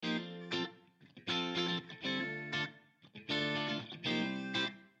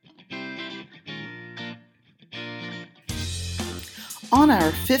On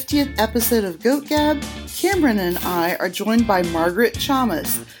our 50th episode of Goat Gab, Cameron and I are joined by Margaret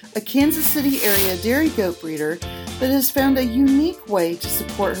Chamas, a Kansas City area dairy goat breeder that has found a unique way to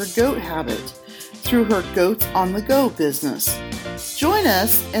support her goat habit through her Goats on the Go business. Join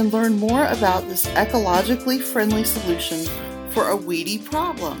us and learn more about this ecologically friendly solution for a weedy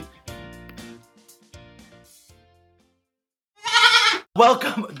problem.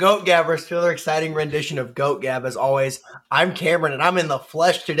 Welcome, Goat Gabbers, to another exciting rendition of Goat Gab. As always, I'm Cameron, and I'm in the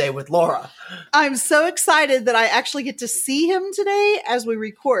flesh today with Laura. I'm so excited that I actually get to see him today as we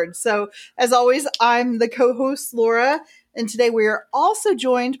record. So, as always, I'm the co-host, Laura, and today we are also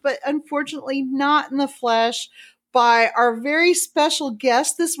joined, but unfortunately not in the flesh, by our very special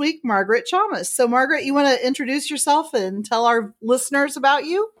guest this week, Margaret Chamas. So, Margaret, you want to introduce yourself and tell our listeners about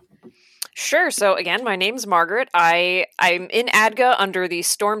you? Sure. So again, my name's Margaret. I'm in ADGA under the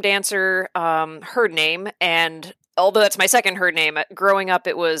Storm Dancer herd name, and although that's my second herd name, growing up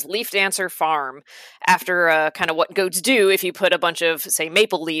it was Leaf Dancer Farm, after kind of what goats do if you put a bunch of, say,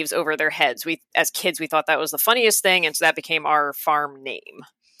 maple leaves over their heads. As kids, we thought that was the funniest thing, and so that became our farm name.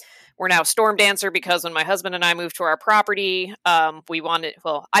 We're now Storm Dancer because when my husband and I moved to our property, I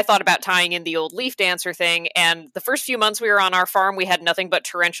thought about tying in the old Leaf Dancer thing, and the first few months we were on our farm, we had nothing but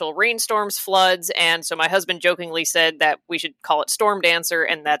torrential rainstorms, floods, and so my husband jokingly said that we should call it Storm Dancer,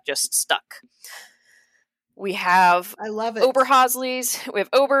 and that just stuck. We have I love it. Oberhasleys, we have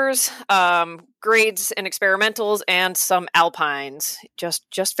Obers, grades and experimentals, and some Alpines,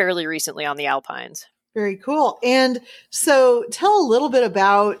 just fairly recently on the Alpines. Very cool. And so tell a little bit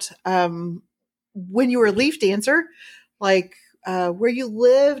about when you were a Leaf Dancer, like where you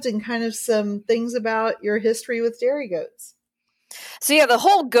lived and kind of some things about your history with dairy goats. So yeah, the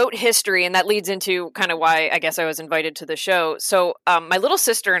whole goat history, and that leads into kind of why I guess I was invited to the show. So my little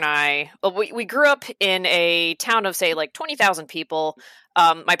sister and I, we grew up in a town of, say, like 20,000 people.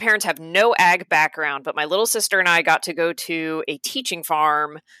 My parents have no ag background, but my little sister and I got to go to a teaching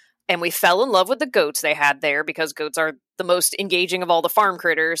farm, and we fell in love with the goats they had there because goats are the most engaging of all the farm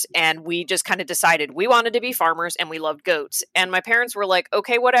critters. And we just kind of decided we wanted to be farmers and we loved goats. And my parents were like,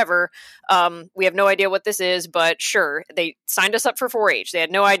 okay, whatever. We have no idea what this is, but sure. They signed us up for 4-H. They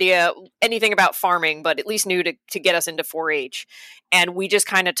had no idea anything about farming, but at least knew to get us into 4-H. And we just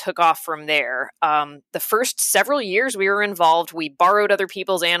kind of took off from there. The first several years we were involved, we borrowed other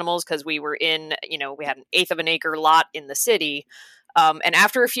people's animals because we were in, we had an 1/8 of an acre lot in the city. And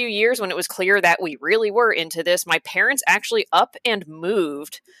after a few years, when it was clear that we really were into this, my parents actually up and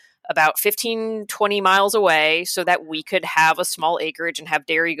moved about 15, 20 miles away so that we could have a small acreage and have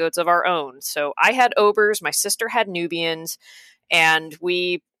dairy goats of our own. So I had Obers, my sister had Nubians, and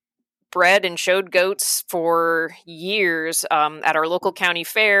we bred and showed goats for years at our local county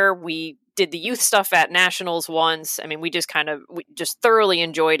fair. We did the youth stuff at nationals once. I mean, we just thoroughly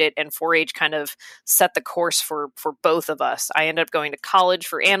enjoyed it, and 4-H kind of set the course for both of us. I ended up going to college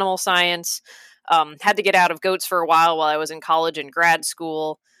for animal science, had to get out of goats for a while I was in college and grad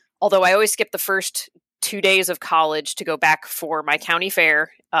school, although I always skipped the first 2 days of college to go back for my county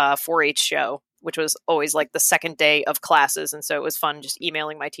fair 4-H show, which was always like the second day of classes, and so it was fun just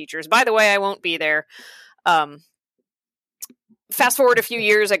emailing my teachers, by the way, I won't be there. Fast forward a few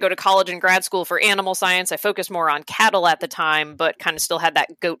years, I go to college and grad school for animal science. I focused more on cattle at the time, but kind of still had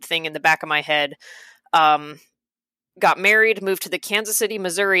that goat thing in the back of my head. Got married, moved to the Kansas City,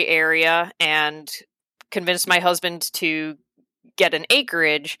 Missouri area, and convinced my husband to get an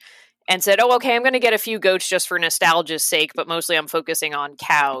acreage and said, oh, okay, I'm going to get a few goats just for nostalgia's sake, but mostly I'm focusing on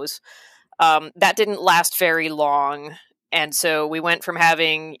cows. That didn't last very long. And so we went from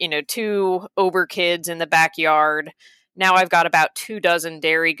having, 2 Ober kids in the backyard. Now I've got about 24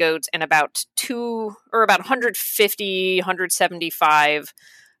 dairy goats and about 150, 175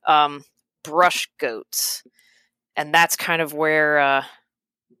 brush goats. And that's kind of where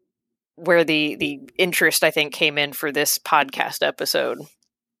the interest, I think, came in for this podcast episode.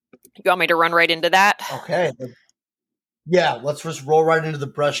 You want me to run right into that? Okay. Yeah, let's just roll right into the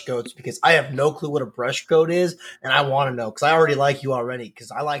brush goats because I have no clue what a brush goat is, and I want to know because I already like you already because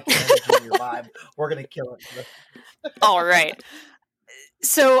I like your energy and your vibe. We're going to kill it. All right.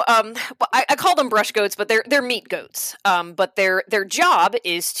 So I call them brush goats, but they're meat goats. But their job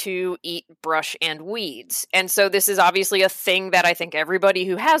is to eat brush and weeds. And so this is obviously a thing that I think everybody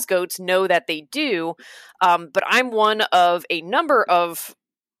who has goats know that they do. But I'm one of a number of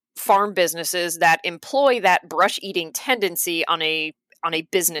farm businesses that employ that brush eating tendency on a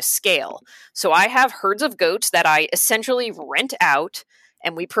business scale. So I have herds of goats that I essentially rent out,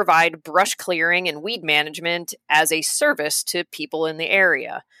 and we provide brush clearing and weed management as a service to people in the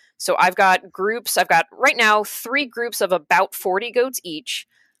area. So I've got right now 3 groups of about 40 goats each,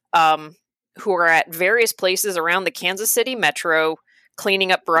 who are at various places around the Kansas City metro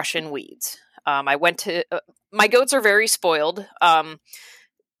cleaning up brush and weeds. My goats are very spoiled.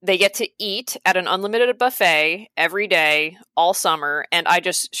 They get to eat at an unlimited buffet every day, all summer, and I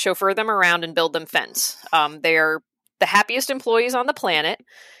just chauffeur them around and build them fence. They are the happiest employees on the planet.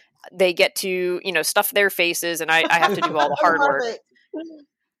 They get to, stuff their faces, and I have to do all the hard work.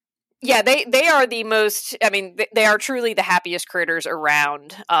 Yeah, they are the most, they are truly the happiest critters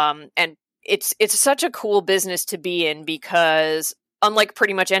around. And it's such a cool business to be in because unlike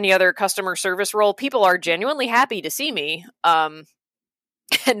pretty much any other customer service role, people are genuinely happy to see me.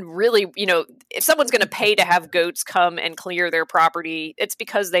 And really, if someone's going to pay to have goats come and clear their property, it's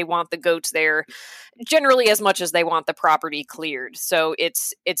because they want the goats there generally as much as they want the property cleared. So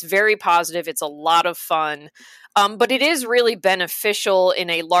it's very positive. It's a lot of fun. But it is really beneficial in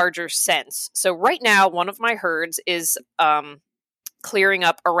a larger sense. So right now, one of my herds is clearing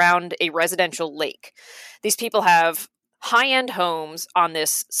up around a residential lake. These people have high-end homes on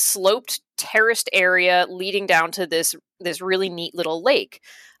this sloped, terraced area leading down to this really neat little lake.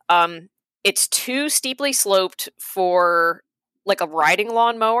 It's too steeply sloped for like a riding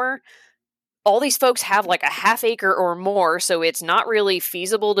lawnmower. All these folks have like a half acre or more, so it's not really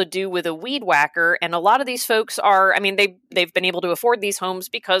feasible to do with a weed whacker. And a lot of these folks they've been able to afford these homes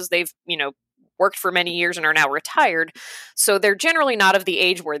because they've, worked for many years and are now retired. So they're generally not of the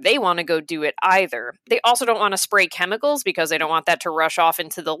age where they want to go do it either. They also don't want to spray chemicals because they don't want that to rush off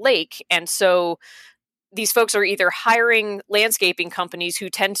into the lake. And so these folks are either hiring landscaping companies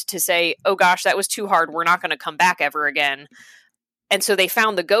who tend to say, oh gosh, that was too hard. We're not going to come back ever again. And so they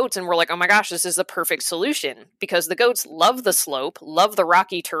found the goats and were like, oh my gosh, this is the perfect solution because the goats love the slope, love the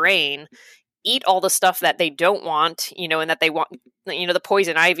rocky terrain, eat all the stuff that they don't want, and that they want, the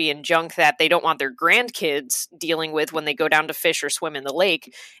poison ivy and junk that they don't want their grandkids dealing with when they go down to fish or swim in the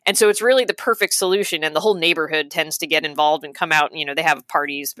lake. And so it's really the perfect solution. And the whole neighborhood tends to get involved and come out, they have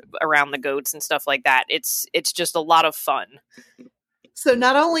parties around the goats and stuff like that. It's just a lot of fun. So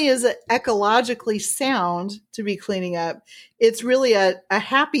not only is it ecologically sound to be cleaning up, it's really a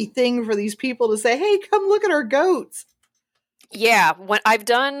happy thing for these people to say, hey, come look at our goats. Yeah. When I've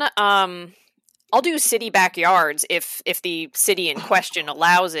done, I'll do city backyards if the city in question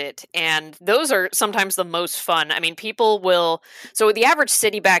allows it. And those are sometimes the most fun. So the average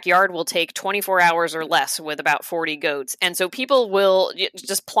city backyard will take 24 hours or less with about 40 goats. And so people will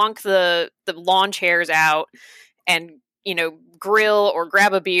just plunk the lawn chairs out and, grill or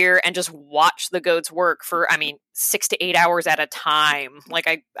grab a beer and just watch the goats work for, 6 to 8 hours at a time. Like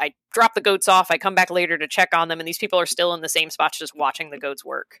I drop the goats off, I come back later to check on them, and these people are still in the same spots just watching the goats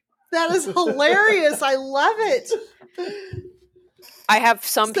work. That is hilarious. I love it. I have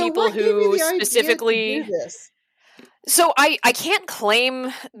some people who specifically. So I can't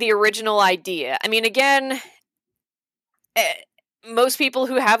claim the original idea. Most people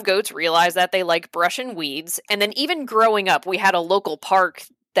who have goats realize that they like brush and weeds. And then even growing up, we had a local park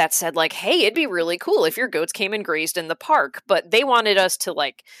that said like, hey, it'd be really cool if your goats came and grazed in the park. But they wanted us to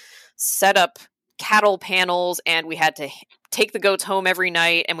like set up cattle panels, and we had to take the goats home every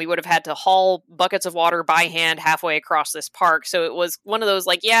night, and we would have had to haul buckets of water by hand halfway across this park. So it was one of those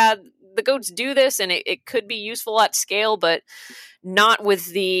like, yeah, the goats do this and it could be useful at scale, but not with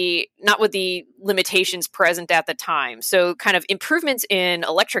the limitations present at the time. So kind of improvements in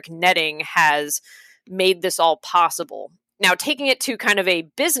electric netting has made this all possible. Now, taking it to kind of a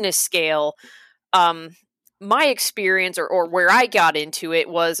business scale, my experience or where I got into it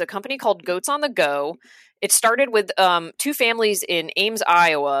was a company called Goats on the Go. It started with 2 families in Ames,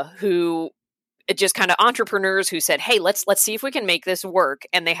 Iowa, who just kind of entrepreneurs who said, hey, let's see if we can make this work.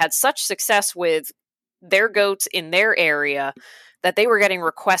 And they had such success with their goats in their area that they were getting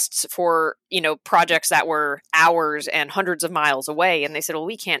requests for, projects that were hours and hundreds of miles away. And they said, well,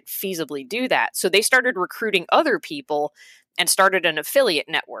 we can't feasibly do that. So they started recruiting other people and started an affiliate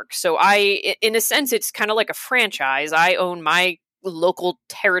network. So in a sense, it's kind of like a franchise. I own my local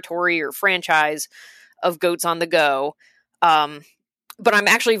territory or franchise of Goats on the Go. But I'm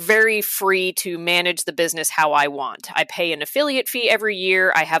actually very free to manage the business how I want. I pay an affiliate fee every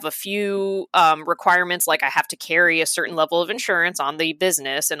year. I have a few requirements, like I have to carry a certain level of insurance on the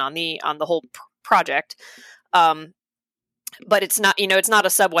business and on the whole project. But it's not, it's not a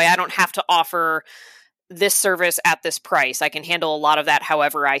Subway. I don't have to offer this service at this price. I can handle a lot of that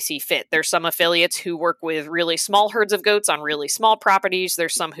however I see fit. There's some affiliates who work with really small herds of goats on really small properties.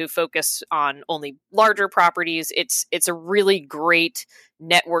 There's some who focus on only larger properties. It's a really great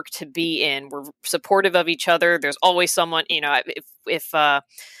network to be in. We're supportive of each other. There's always someone, if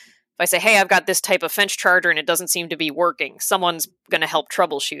I say, hey, I've got this type of fence charger and it doesn't seem to be working, someone's going to help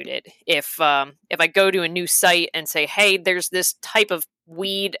troubleshoot it. If I go to a new site and say, hey, there's this type of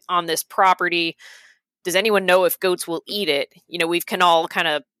weed on this property, does anyone know if goats will eat it? We can all kind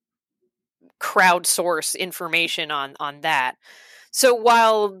of crowdsource information on that. So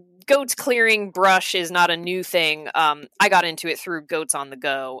while goats clearing brush is not a new thing, I got into it through Goats on the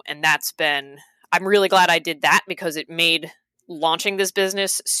Go, and I'm really glad I did that because it made launching this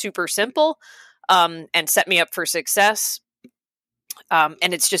business super simple, and set me up for success. And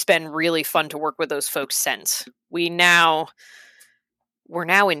it's just been really fun to work with those folks since. We're now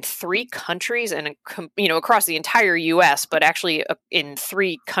in 3 countries and, across the entire US, but actually in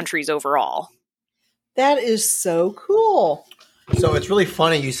 3 countries overall. That is so cool. So it's really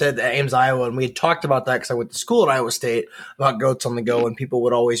funny you said that Ames, Iowa, and we had talked about that because I went to school at Iowa State about Goats on the Go, and people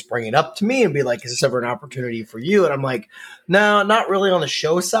would always bring it up to me and be like, is this ever an opportunity for you? And I'm like, no, not really on the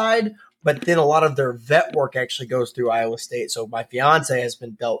show side, but then a lot of their vet work actually goes through Iowa State. So my fiance has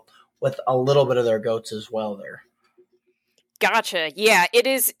been dealt with a little bit of their goats as well there. Gotcha. Yeah, it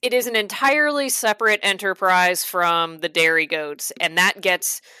is an entirely separate enterprise from the dairy goats, and that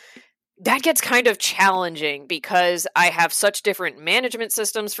gets kind of challenging because I have such different management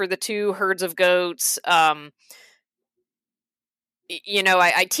systems for the 2 herds of goats. I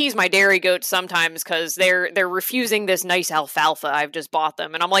tease my dairy goats sometimes because they're refusing this nice alfalfa I've just bought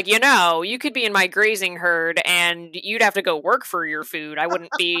them. And I'm like, you could be in my grazing herd and you'd have to go work for your food. I wouldn't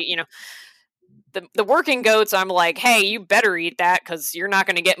be, The working goats, I'm like, hey, you better eat that because you're not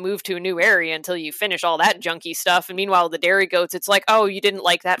going to get moved to a new area until you finish all that junky stuff. And meanwhile, the dairy goats, it's like, oh, you didn't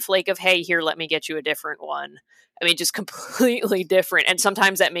like that flake of hay? Here, let me get you a different one. I mean, just completely different. And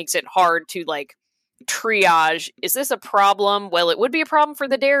sometimes that makes it hard to triage. Is this a problem? Well, it would be a problem for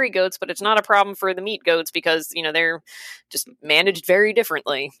the dairy goats, but it's not a problem for the meat goats because, they're just managed very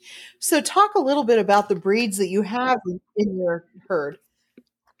differently. So talk a little bit about the breeds that you have in your herd.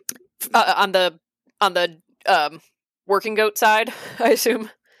 On the working goat side, I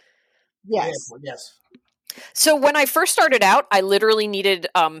assume. Yes. Yes. So when I first started out, I literally needed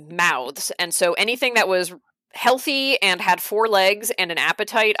mouths, and so anything that was healthy and had 4 legs and an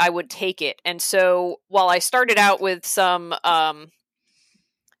appetite, I would take it. And so while I started out with some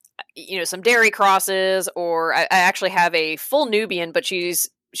dairy crosses, or I actually have a full Nubian, but she's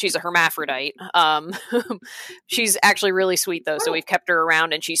a hermaphrodite. She's actually really sweet though. So we've kept her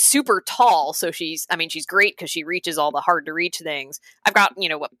around, and she's super tall. So she's great because she reaches all the hard to reach things. I've got,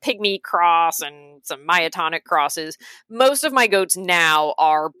 a pygmy cross and some myotonic crosses. Most of my goats now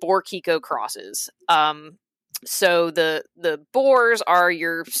are Boer Kiko crosses. So the Boers are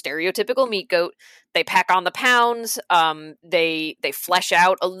your stereotypical meat goat. They pack on the pounds. They flesh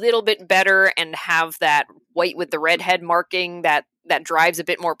out a little bit better and have that white with the red head marking that drives a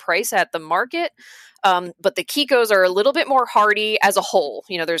bit more price at the market. But the Kikos are a little bit more hardy as a whole.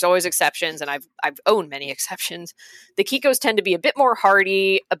 There's always exceptions, and I've owned many exceptions. The Kikos tend to be a bit more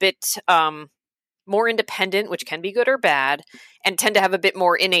hardy, a bit more independent, which can be good or bad, and tend to have a bit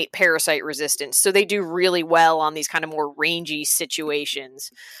more innate parasite resistance. So they do really well on these kind of more rangy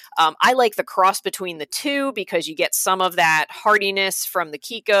situations. I like the cross between the 2 because you get some of that hardiness from the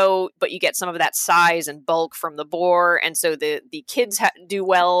Kiko, but you get some of that size and bulk from the Boer. And so the kids do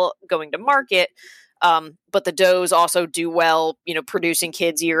well going to market, but the does also do well, producing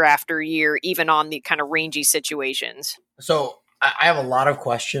kids year after year, even on the kind of rangy situations. So I have a lot of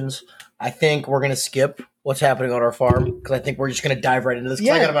questions. I think we're going to skip what's happening on our farm because I think we're just going to dive right into this.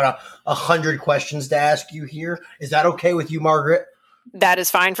 Yeah. I got about 100 questions to ask you here. Is that okay with you, Margaret? That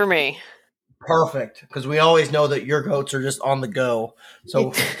is fine for me. Perfect, because we always know that your goats are just on the go.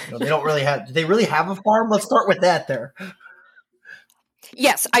 So they don't really have – do they really have a farm? Let's start with that there.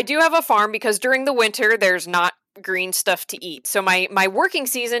 Yes, I do have a farm because during the winter there's not green stuff to eat. So my working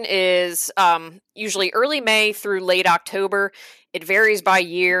season is usually early May through late October. It varies by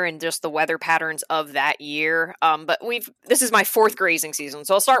year and just the weather patterns of that year. But this is my 4th grazing season,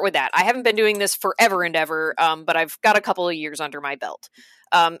 so I'll start with that. I haven't been doing this forever and ever, but I've got a couple of years under my belt.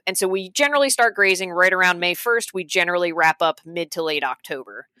 And so we generally start grazing right around May 1st. We generally wrap up mid to late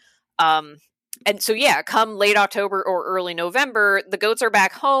October. And so, come late October or early November, the goats are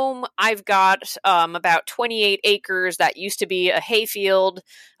back home. I've got about 28 acres that used to be a hayfield.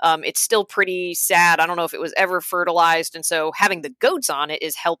 It's still pretty sad. I don't know if it was ever fertilized. And so having the goats on it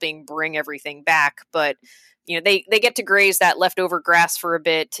is helping bring everything back. But they get to graze that leftover grass for a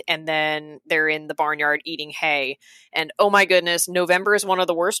bit, and then they're in the barnyard eating hay. And oh my goodness, November is one of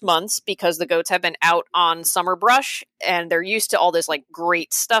the worst months because the goats have been out on summer brush and they're used to all this like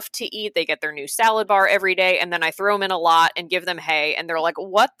great stuff to eat. They get their new salad bar every day, and then I throw them in a lot and give them hay, and they're like,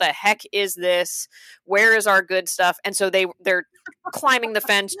 what the heck is this? Where is our good stuff? And so they're climbing the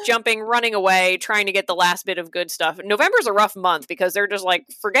fence, jumping, running away, trying to get the last bit of good stuff. November's a rough month because they're just like,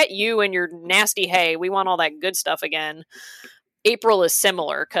 forget you and your nasty hay. We want all that good stuff again. April is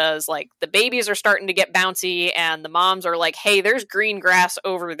similar because like the babies are starting to get bouncy and the moms are like, hey, there's green grass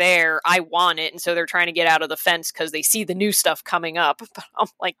over there. I want it. And so they're trying to get out of the fence because they see the new stuff coming up. But I'm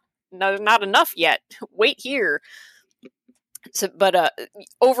like, no, not enough yet. Wait here. So, but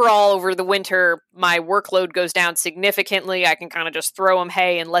overall, over the winter, my workload goes down significantly. I can kind of just throw them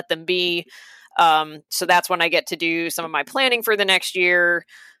hay and let them be. So that's when I get to do some of my planning for the next year,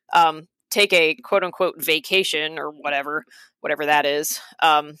 take a quote unquote vacation or whatever that is,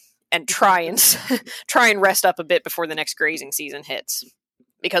 and try and rest up a bit before the next grazing season hits.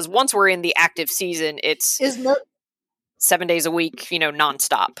 Because once we're in the active season, it's 7 days a week,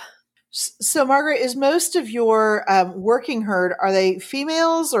 nonstop. So, Margaret, is most of your working herd, are they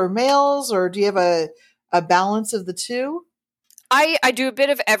females or males, or do you have a balance of the two? I do a bit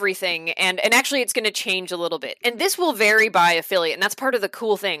of everything, and actually it's going to change a little bit. And this will vary by affiliate, and that's part of the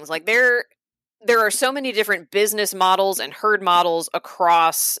cool things. Like there are so many different business models and herd models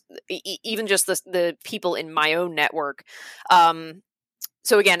across even just the people in my own network.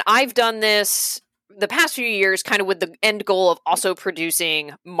 So again, I've done this the past few years kind of with the end goal of also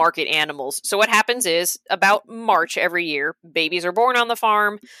producing market animals. So what happens is about March every year, babies are born on the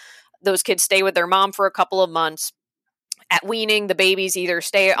farm. Those kids stay with their mom for a couple of months. At weaning, the babies either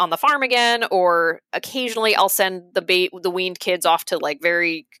stay on the farm again, or occasionally I'll send the weaned kids off to like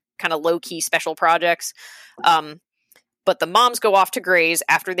very kind of low-key special projects. But the moms go off to graze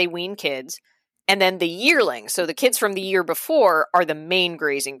after they wean kids. And then the yearlings, so the kids from the year before, are the main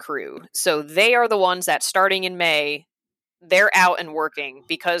grazing crew. So they are the ones that starting in May, they're out and working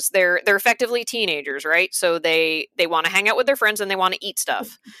because they're effectively teenagers, right? So they want to hang out with their friends and they want to eat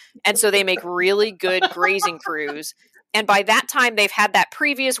stuff. And so they make really good grazing crews. And by that time, they've had that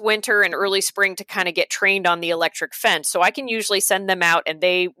previous winter and early spring to kind of get trained on the electric fence. So I can usually send them out and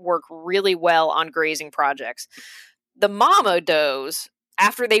they work really well on grazing projects. The mama does,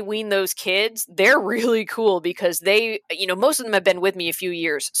 after they wean those kids, they're really cool because they, most of them have been with me a few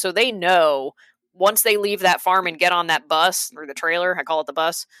years. So they know once they leave that farm and get on that bus or the trailer, I call it the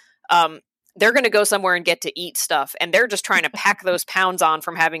bus, they're going to go somewhere and get to eat stuff. And they're just trying to pack those pounds on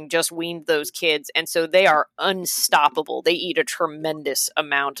from having just weaned those kids. And so they are unstoppable. They eat a tremendous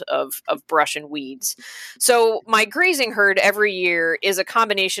amount of brush and weeds. So my grazing herd every year is a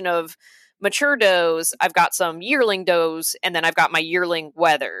combination of mature does, I've got some yearling does, and then I've got my yearling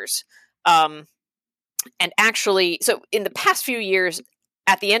wethers. And actually, so in the past few years,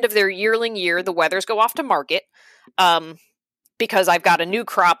 at the end of their yearling year, the wethers go off to market. Because I've got a new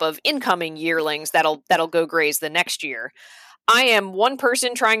crop of incoming yearlings that'll go graze the next year. I am one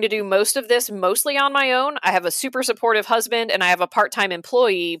person trying to do most of this, mostly on my own. I have a super supportive husband and I have a part-time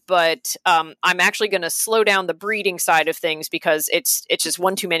employee, but I'm actually going to slow down the breeding side of things because it's just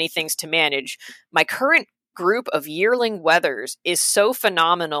one too many things to manage. My current group of yearling wethers is so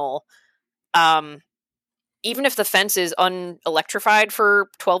phenomenal. Even if the fence is unelectrified for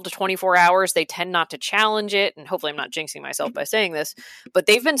 12 to 24 hours, they tend not to challenge it. And hopefully I'm not jinxing myself by saying this, but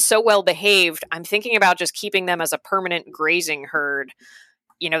they've been so well behaved. I'm thinking about just keeping them as a permanent grazing herd.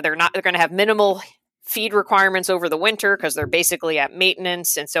 They're going to have minimal feed requirements over the winter because they're basically at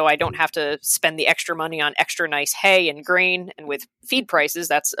maintenance. And so I don't have to spend the extra money on extra nice hay and grain. And with feed prices,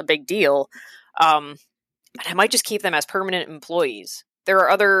 that's a big deal. And I might just keep them as permanent employees. There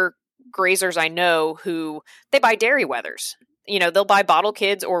are other grazers I know who they buy dairy wethers. They'll buy bottle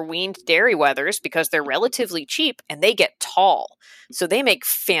kids or weaned dairy wethers because they're relatively cheap and they get tall. So they make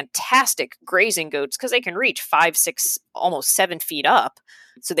fantastic grazing goats because they can reach 5, 6, almost 7 feet up.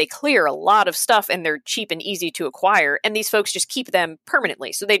 So they clear a lot of stuff and they're cheap and easy to acquire. And these folks just keep them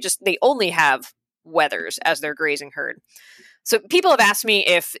permanently. So they only have wethers as their grazing herd. So people have asked me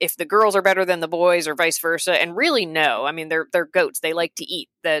if the girls are better than the boys or vice versa, and really no. I mean, they're goats. They like to eat.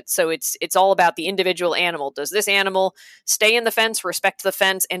 So it's all about the individual animal. Does this animal stay in the fence, respect the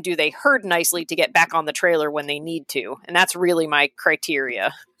fence, and do they herd nicely to get back on the trailer when they need to? And that's really my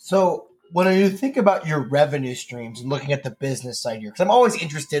criteria. So when you think about your revenue streams and looking at the business side here, because I'm always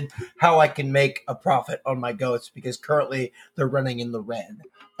interested how I can make a profit on my goats because currently they're running in the red.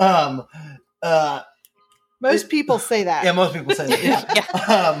 Most people say that. Yeah, most people say that. Yeah.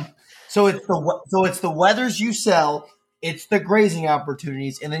 Yeah. So it's the wethers you sell, it's the grazing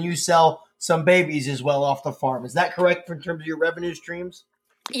opportunities, and then you sell some babies as well off the farm. Is that correct in terms of your revenue streams?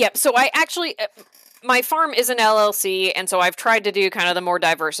 Yep. So I actually, my farm is an LLC, and so I've tried to do kind of the more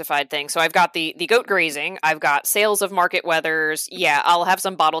diversified thing. So I've got the goat grazing, I've got sales of market wethers. Yeah, I'll have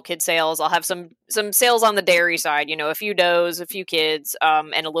some bottle kid sales. I'll have some sales on the dairy side. You know, a few does, a few kids,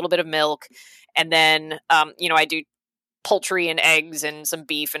 and a little bit of milk, and then I do poultry and eggs and some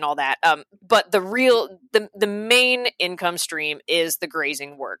beef and all that. But the main income stream is the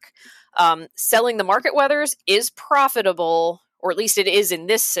grazing work. Selling the market wethers is profitable, or at least it is in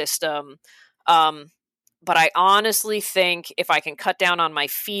this system. But I honestly think if I can cut down on my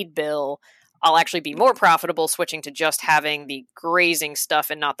feed bill, I'll actually be more profitable switching to just having the grazing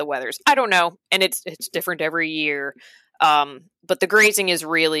stuff and not the wethers. I don't know. And it's different every year. But the grazing is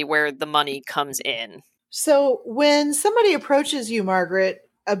really where the money comes in. So when somebody approaches you, Margaret,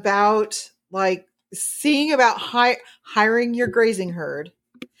 about like seeing about hiring your grazing herd,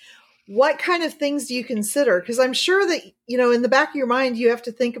 what kind of things do you consider? Because I'm sure that, in the back of your mind, you have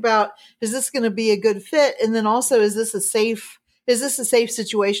to think about, is this going to be a good fit? And then also, is this a safe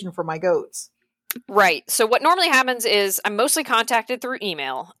situation for my goats? Right. So what normally happens is I'm mostly contacted through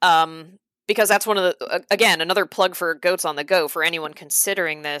email. Because that's one of the, again, another plug for Goats on the Go for anyone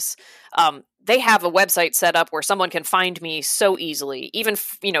considering this. They have a website set up where someone can find me so easily. Even,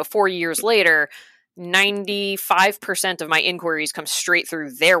 4 years later, 95% of my inquiries come straight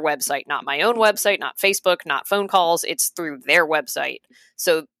through their website, not my own website, not Facebook, not phone calls. It's through their website.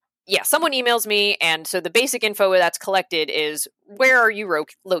 So yeah, someone emails me. And so the basic info that's collected is, where are you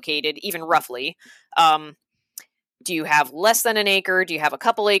located, even roughly? Do you have less than an acre? Do you have a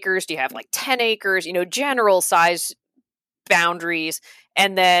couple acres? Do you have like 10 acres? General size boundaries.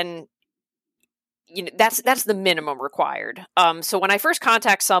 And then, that's the minimum required. So when I first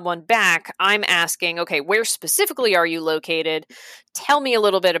contact someone back, I'm asking, okay, where specifically are you located? Tell me a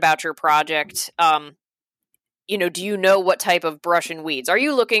little bit about your project. Do you know what type of brush and weeds? Are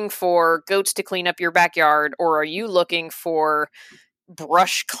you looking for goats to clean up your backyard, or are you looking for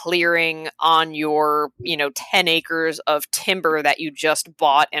brush clearing on your 10 acres of timber that you just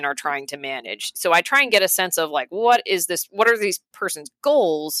bought and are trying to manage? So I try and get a sense of like, what are these person's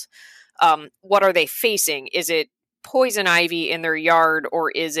goals? What are they facing? Is it poison ivy in their yard, or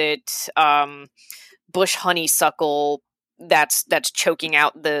is it bush honeysuckle that's choking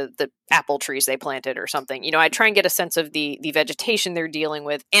out the apple trees they planted or something? I try and get a sense of the vegetation they're dealing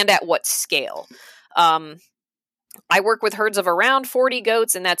with and at what scale. I work with herds of around 40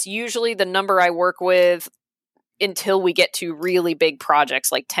 goats, and that's usually the number I work with until we get to really big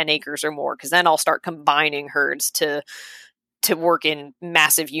projects like 10 acres or more, because then I'll start combining herds to work in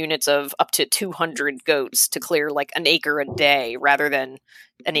massive units of up to 200 goats to clear like an acre a day rather than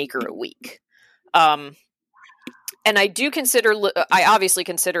an acre a week. And I obviously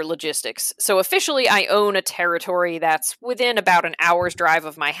consider logistics. So officially I own a territory that's within about an hour's drive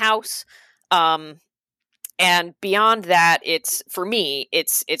of my house. And beyond that, it's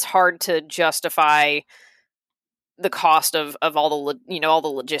hard to justify the cost of all the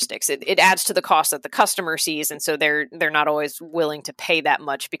logistics. It adds to the cost that the customer sees, and so they're not always willing to pay that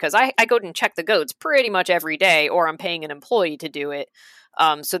much, because I go and check the goats pretty much every day, or I'm paying an employee to do it.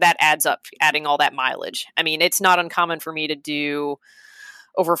 So that adds up, adding all that mileage. I mean, it's not uncommon for me to do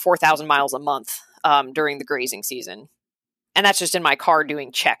over 4,000 miles a month during the grazing season. And that's just in my car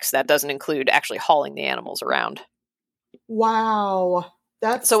doing checks. That doesn't include actually hauling the animals around. Wow.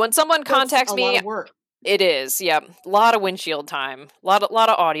 So when someone contacts me, a lot of work. It is, yeah. A lot of windshield time, a lot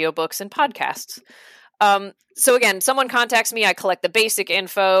of audiobooks and podcasts. So again, someone contacts me, I collect the basic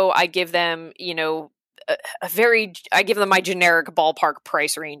info, I give them, I give them my generic ballpark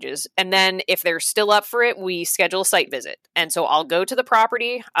price ranges. And then if they're still up for it, we schedule a site visit. And so I'll go to the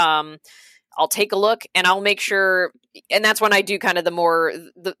property, I'll take a look, and I'll make sure, and that's when I do kind of the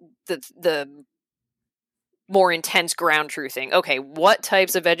more intense ground truthing. Okay, what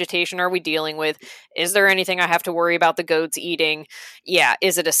types of vegetation are we dealing with? Is there anything I have to worry about the goats eating? Yeah.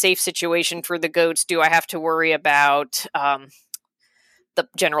 Is it a safe situation for the goats? Do I have to worry about the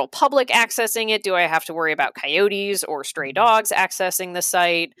general public accessing it? Do I have to worry about coyotes or stray dogs accessing the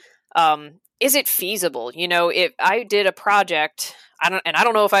site? Is it feasible? If I did a project, I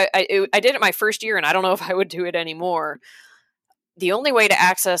don't know if I did it my first year, and I don't know if I would do it anymore. The only way to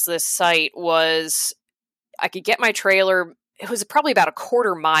access this site was I could get my trailer. It was probably about a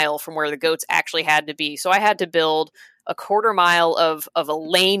quarter mile from where the goats actually had to be. So I had to build a quarter mile of a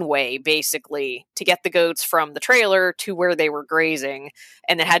laneway, basically, to get the goats from the trailer to where they were grazing,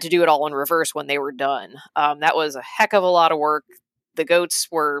 and then had to do it all in reverse when they were done. That was a heck of a lot of work. The goats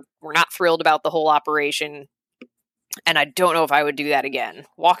were not thrilled about the whole operation, and I don't know if I would do that again.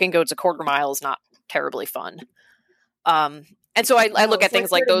 Walking goats a quarter mile is not terribly fun. And so I look at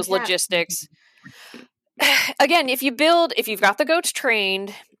things like those logistics. Again, if you've got the goats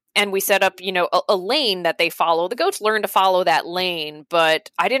trained and we set up, a lane that they follow, the goats learn to follow that lane, but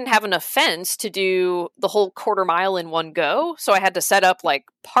I didn't have enough fence to do the whole quarter mile in one go. So I had to set up like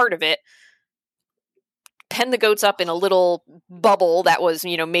part of it, pen the goats up in a little bubble that was,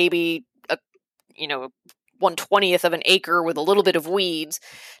 maybe 1/20th of an acre with a little bit of weeds,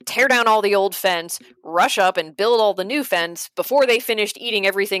 tear down all the old fence, rush up and build all the new fence before they finished eating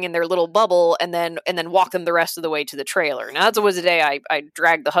everything in their little bubble, and then walk them the rest of the way to the trailer. Now, that was a day I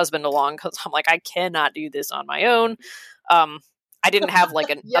dragged the husband along because I'm like, I cannot do this on my own. I didn't have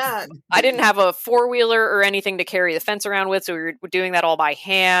like I didn't have a 4-wheeler or anything to carry the fence around with, so we were doing that all by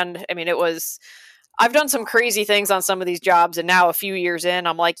hand. I mean, I've done some crazy things on some of these jobs, and now a few years in,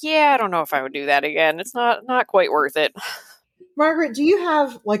 I'm like, yeah, I don't know if I would do that again. It's not quite worth it. Margaret, do you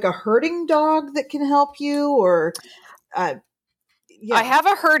have like a herding dog that can help you, or? I have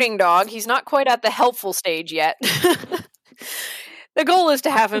a herding dog. He's not quite at the helpful stage yet. The goal is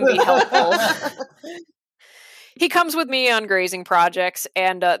to have him be helpful. He comes with me on grazing projects,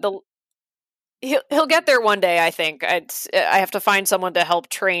 and he'll get there one day, I think. I have to find someone to help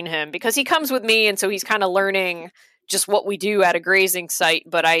train him because he comes with me, and so he's kind of learning just what we do at a grazing site.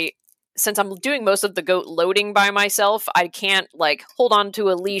 But since I'm doing most of the goat loading by myself, I can't like hold on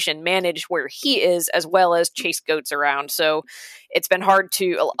to a leash and manage where he is as well as chase goats around. So it's been hard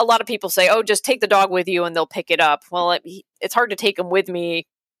to. A lot of people say, "Oh, just take the dog with you, and they'll pick it up." Well, it's hard to take him with me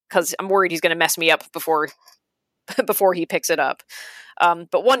because I'm worried he's going to mess me up before he picks it up.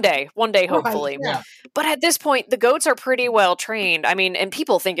 But one day, hopefully. Right, yeah. But at this point, the goats are pretty well trained. I mean, and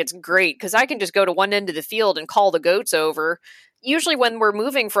people think it's great because I can just go to one end of the field and call the goats over. Usually when we're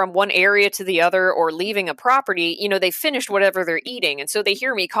moving from one area to the other or leaving a property, they finished whatever they're eating. And so they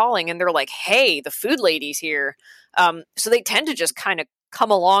hear me calling and they're like, hey, the food lady's here. So they tend to just kind of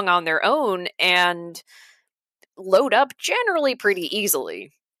come along on their own and load up generally pretty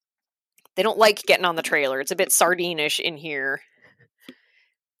easily. They don't like getting on the trailer. It's a bit sardine-ish in here.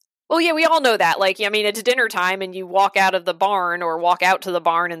 Well, yeah, we all know that. Like, I mean, it's dinner time and you walk out of the barn or walk out to the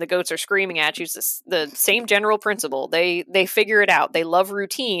barn and the goats are screaming at you. It's the same general principle. They figure it out. They love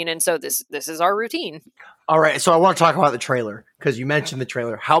routine. And so this is our routine. All right. So I want to talk about the trailer because you mentioned the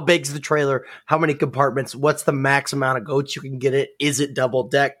trailer. How big's the trailer? How many compartments? What's the max amount of goats you can get it? Is it double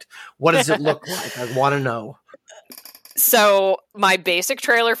decked? What does it look like? I want to know. So my basic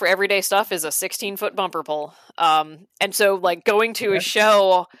trailer for everyday stuff is a 16-foot bumper pole. And so like going to a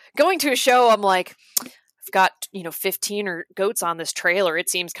show, I'm like, I've got, 15 goats on this trailer. It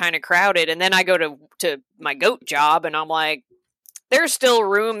seems kind of crowded. And then I go to my goat job and I'm like, there's still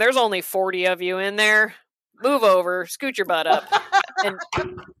room. There's only 40 of you in there. Move over, scoot your butt up. And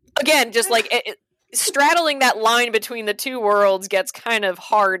again, just like straddling that line between the two worlds gets kind of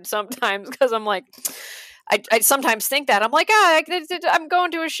hard sometimes because I'm like, I sometimes think that I'm like, I'm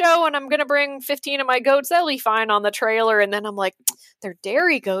going to a show and I'm going to bring 15 of my goats. They'll be fine on the trailer. And then I'm like, they're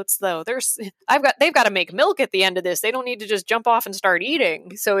dairy goats though. They've got to make milk at the end of this. They don't need to just jump off and start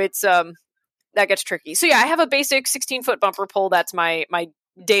eating. So it's, that gets tricky. So yeah, I have a basic 16-foot bumper pole. That's my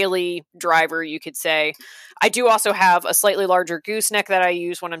daily driver, you could say. I do also have a slightly larger gooseneck that I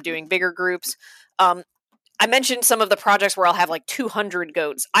use when I'm doing bigger groups. I mentioned some of the projects where I'll have like 200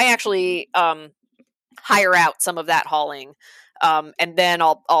 goats. I actually, hire out some of that hauling. And then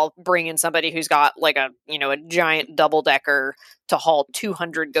I'll bring in somebody who's got like a giant double decker to haul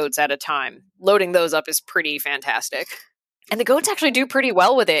 200 goats at a time. Loading those up is pretty fantastic. And the goats actually do pretty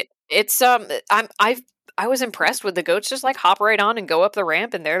well with it. It's, I was impressed with the goats, just like hop right on and go up the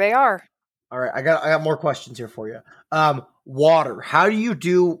ramp and there they are. All right. I got more questions here for you. Water. How do you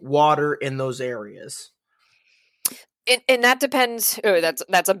do water in those areas? And that depends.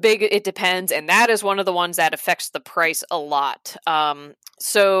 That's a big, it depends. And that is one of the ones that affects the price a lot.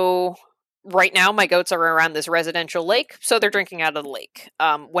 So right now my goats are around this residential lake, so they're drinking out of the lake.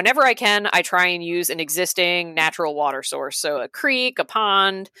 Whenever I can, I try and use an existing natural water source. So a creek, a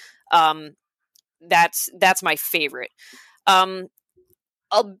pond, that's my favorite. A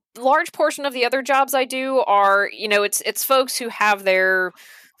large portion of the other jobs I do are, it's folks who have their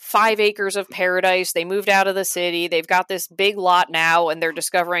 5 acres of paradise. They moved out of the city. They've got this big lot now, and they're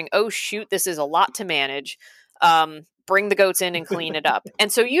discovering, oh, shoot, this is a lot to manage. Bring the goats in and clean it up.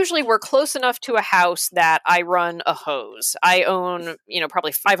 And so usually we're close enough to a house that I run a hose. I own,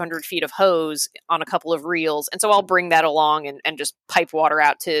 probably 500 feet of hose on a couple of reels. And so I'll bring that along and just pipe water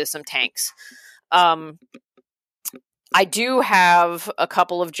out to some tanks. I do have a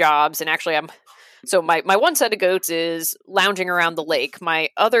couple of jobs, and actually so my one set of goats is lounging around the lake. My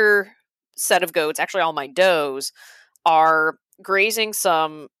other set of goats, actually all my does, are grazing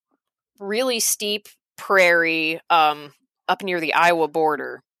some really steep prairie up near the Iowa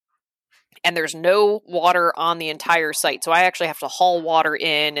border. And there's no water on the entire site. So I actually have to haul water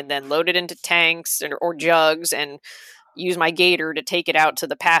in and then load it into tanks or jugs and use my gator to take it out to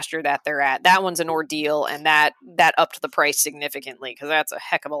the pasture that they're at. That one's an ordeal, and that upped the price significantly because that's a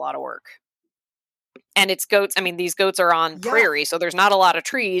heck of a lot of work. And it's goats. I mean, these goats are on prairie, so there's not a lot of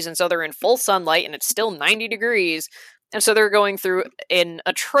trees, and so they're in full sunlight, and it's still 90 degrees. And so they're going through an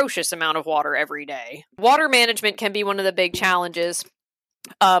atrocious amount of water every day. Water management can be one of the big challenges.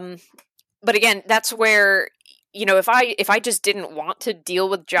 But again, that's where, if I just didn't want to deal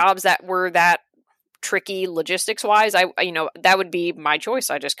with jobs that were that tricky logistics wise, that would be my choice.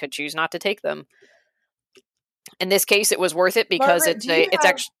 I just could choose not to take them. In this case, it was worth it because Margaret, it's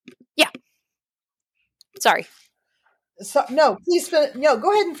actually, yeah. Sorry. So, no, please, go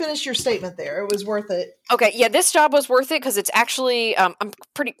ahead and finish your statement there. It was worth it. Okay. Yeah. This job was worth it because it's actually, I'm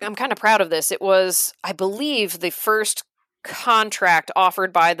kind of proud of this. It was, I believe, the first contract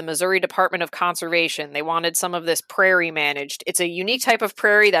offered by the Missouri Department of Conservation. They wanted some of this prairie managed. It's a unique type of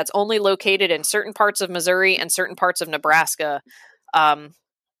prairie that's only located in certain parts of Missouri and certain parts of Nebraska.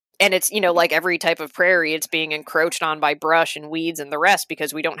 And it's, like every type of prairie, it's being encroached on by brush and weeds and the rest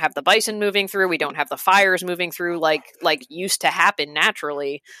because we don't have the bison moving through. We don't have the fires moving through like used to happen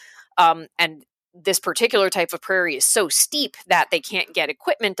naturally. And this particular type of prairie is so steep that they can't get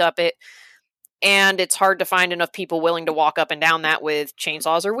equipment up it. And it's hard to find enough people willing to walk up and down that with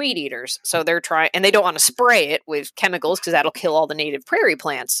chainsaws or weed eaters. So they're trying, and they don't want to spray it with chemicals because that'll kill all the native prairie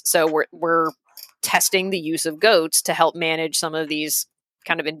plants. So we're testing the use of goats to help manage some of these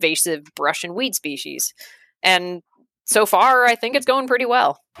kind of invasive brush and weed species. And so far, I think it's going pretty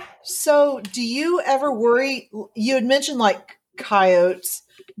well. So do you ever worry? You had mentioned like coyotes.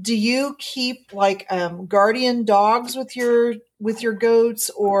 Do you keep like guardian dogs with your goats,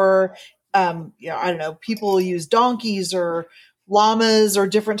 or I don't know, people use donkeys or llamas or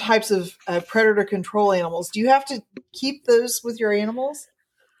different types of predator control animals. Do you have to keep those with your animals?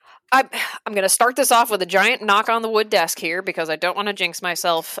 I'm going to start this off with a giant knock on the wood desk here because I don't want to jinx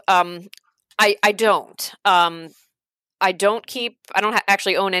myself. I don't. I don't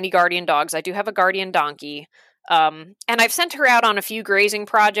actually own any guardian dogs. I do have a guardian donkey. And I've sent her out on a few grazing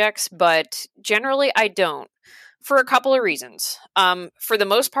projects, but generally I don't. For a couple of reasons. For the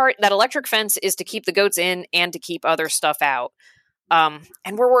most part, that electric fence is to keep the goats in and to keep other stuff out. And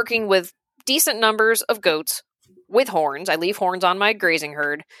we're working with decent numbers of goats with horns. I leave horns on my grazing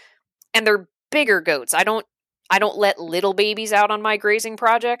herd, and they're bigger goats. I don't let little babies out on my grazing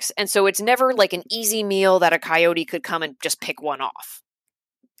projects, and so it's never like an easy meal that a coyote could come and just pick one off.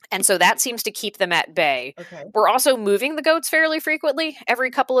 And so that seems to keep them at bay. Okay. We're also moving the goats fairly frequently, every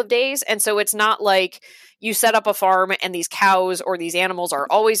couple of days. And so it's not like you set up a farm and these cows or these animals are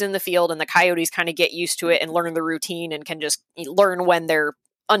always in the field and the coyotes kind of get used to it and learn the routine and can just learn when they're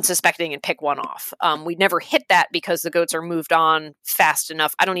unsuspecting and pick one off. We never hit that because the goats are moved on fast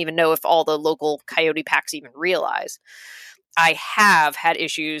enough. I don't even know if all the local coyote packs even realize. I have had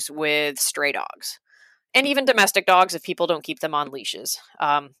issues with stray dogs. And even domestic dogs if people don't keep them on leashes.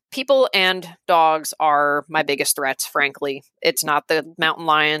 People and dogs are my biggest threats, frankly. It's not the mountain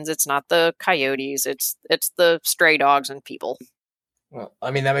lions, it's not the coyotes, it's the stray dogs and people. Well,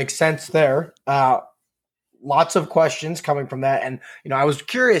 I mean, that makes sense there. Lots of questions coming from that. And, I was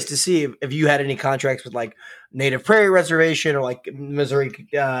curious to see if you had any contracts with like Native Prairie Reservation or like Missouri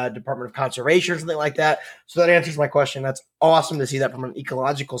Department of Conservation or something like that. So that answers my question. That's awesome to see that from an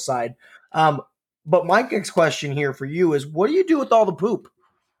ecological side. But my next question here for you is, what do you do with all the poop?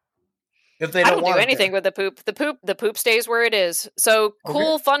 If they I don't do anything with the poop. The poop stays where it is. So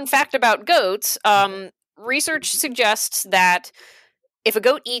cool, fun fact about goats. Research suggests that if a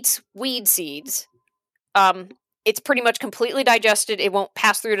goat eats weed seeds, it's pretty much completely digested. It won't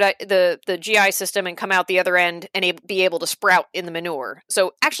pass through the GI system and come out the other end and be able to sprout in the manure.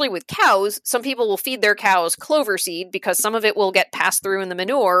 So actually with cows, some people will feed their cows clover seed because some of it will get passed through in the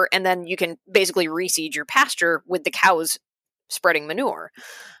manure, and then you can basically reseed your pasture with the cows spreading manure.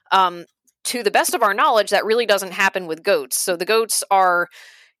 To the best of our knowledge, that really doesn't happen with goats. So the goats are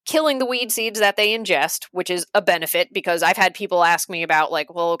killing the weed seeds that they ingest, which is a benefit because I've had people ask me about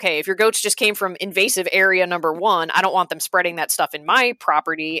like, well, okay, if your goats just came from invasive area number 1, I don't want them spreading that stuff in my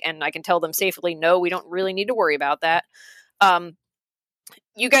property. And I can tell them safely, no, we don't really need to worry about that.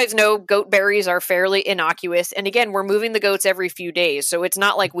 You guys know goat berries are fairly innocuous. And again, we're moving the goats every few days. So it's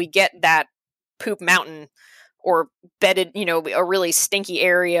not like we get that poop mountain or bedded, a really stinky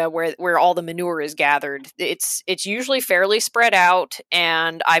area where all the manure is gathered. It's usually fairly spread out,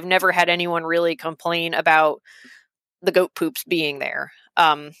 and I've never had anyone really complain about the goat poops being there.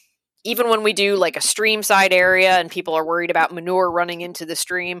 Even when we do like a stream side area and people are worried about manure running into the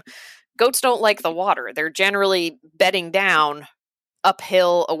stream, goats don't like the water. They're generally bedding down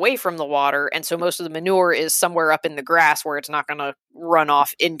uphill away from the water, and so most of the manure is somewhere up in the grass where it's not going to run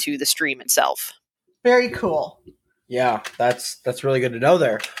off into the stream itself. Very cool. Yeah, that's really good to know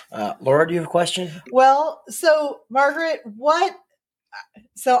there. Laura, do you have a question? Well, so Margaret,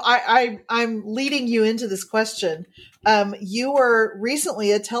 I'm leading you into this question. You were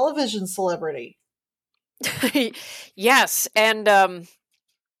recently a television celebrity. Yes, and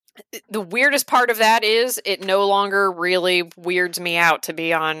the weirdest part of that is it no longer really weirds me out to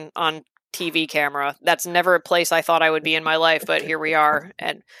be on TV camera. That's never a place I thought I would be in my life, but here we are.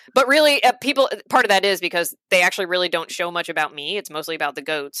 But really, part of that is because they actually really don't show much about me. It's mostly about the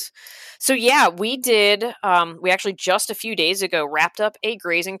goats. So yeah, we did. We actually just a few days ago wrapped up a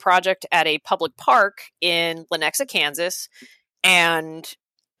grazing project at a public park in Lenexa, Kansas, and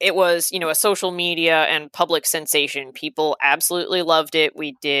it was, a social media and public sensation. People absolutely loved it.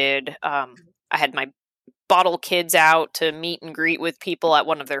 We did. I had my bottle kids out to meet and greet with people at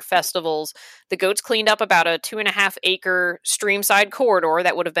one of their festivals. The goats cleaned up about a 2.5 acre streamside corridor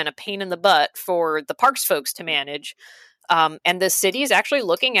that would have been a pain in the butt for the parks folks to manage. And the city is actually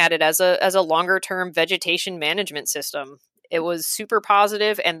looking at it as a longer term vegetation management system. It was super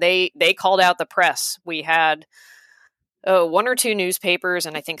positive, and they called out the press. We had 1 or 2 newspapers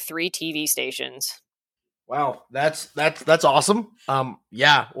and I think 3 TV stations. Wow, that's awesome.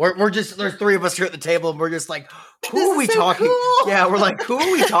 Yeah, we're just, there's 3 of us here at the table, and we're just like, who are we talking? Cool. Yeah, we're like, who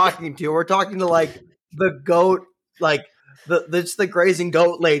are we talking to? We're talking to like the goat, like the grazing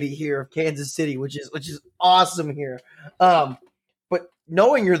goat lady here of Kansas City, which is awesome here. But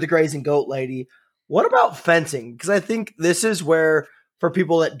knowing you're the grazing goat lady, what about fencing? Because I think this is where, for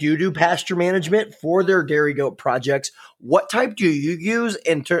people that do pasture management for their dairy goat projects, what type do you use,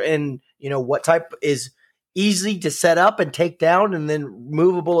 and what type is easy to set up and take down, and then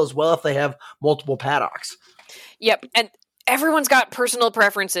movable as well if they have multiple paddocks? Yep. And everyone's got personal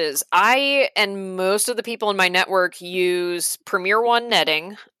preferences. I and most of the people in my network use Premier One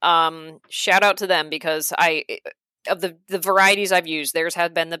netting. Shout out to them, because of the varieties I've used, theirs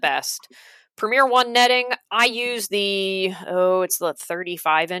have been the best. Premier One netting, I use it's the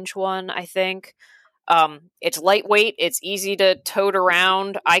 35-inch one, I think. It's lightweight. It's easy to tote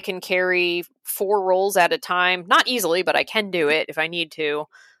around. I can carry 4 rolls at a time. Not easily, but I can do it if I need to.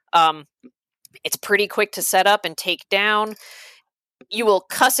 It's pretty quick to set up and take down. You will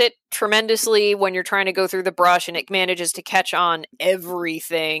cuss it tremendously when you're trying to go through the brush, and it manages to catch on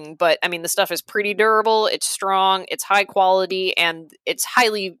everything. But I mean, the stuff is pretty durable. It's strong. It's high quality, and it's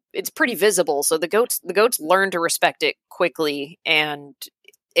pretty visible. So the goats learn to respect it quickly, and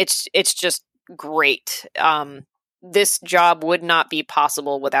it's just great. This job would not be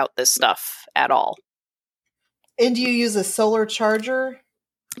possible without this stuff at all. And do you use a solar charger?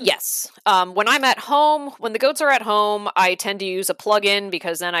 Yes. When I'm at home, when the goats are at home, I tend to use a plug-in,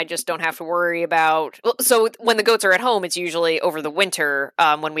 because then I just don't have to worry about. So when the goats are at home, it's usually over the winter,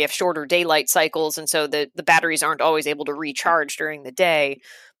 when we have shorter daylight cycles, and so the batteries aren't always able to recharge during the day.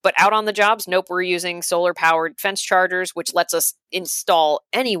 But out on the jobs, nope, we're using solar-powered fence chargers, which lets us install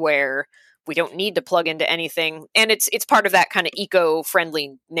anywhere. We don't need to plug into anything, and it's part of that kind of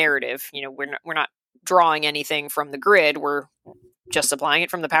eco-friendly narrative. We're not drawing anything from the grid. We're just supplying it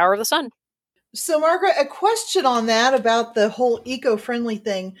from the power of the sun. So, Margaret, a question on that about the whole eco-friendly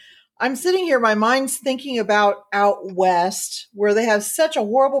thing. I'm sitting here, my mind's thinking about out west, where they have such a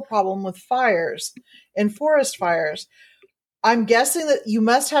horrible problem with fires and forest fires. I'm guessing that you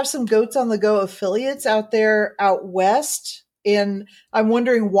must have some Goats on the Go affiliates out there out west. And I'm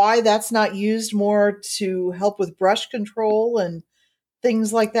wondering why that's not used more to help with brush control and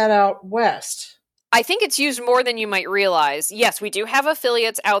things like that out west. I think it's used more than you might realize. Yes, we do have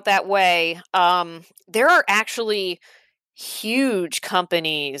affiliates out that way. There are actually huge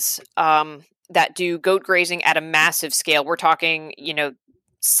companies that do goat grazing at a massive scale. We're talking,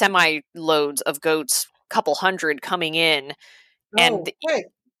 semi-loads of goats, couple hundred coming in. Right.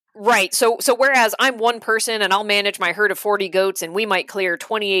 Right. So whereas I'm one person and I'll manage my herd of 40 goats and we might clear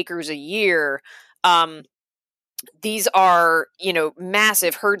 20 acres a year, these are,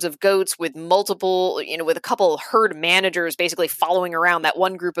 massive herds of goats with multiple, with a couple herd managers basically following around that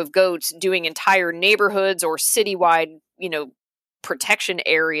one group of goats, doing entire neighborhoods or citywide, protection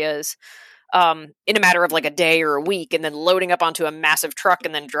areas. in a matter of like a day or a week, and then loading up onto a massive truck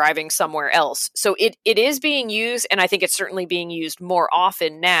and then driving somewhere else. So it is being used, and I think it's certainly being used more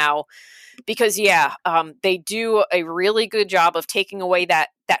often now because they do a really good job of taking away that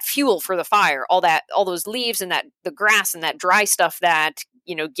fuel for the fire, all those leaves and the grass and that dry stuff that,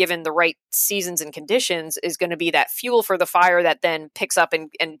 given the right seasons and conditions, is going to be that fuel for the fire that then picks up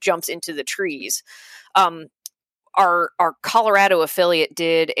and jumps into the trees. Our Colorado affiliate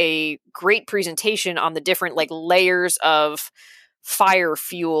did a great presentation on the different like layers of fire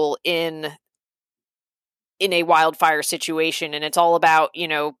fuel in a wildfire situation, and it's all about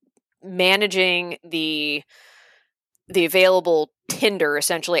managing the available tinder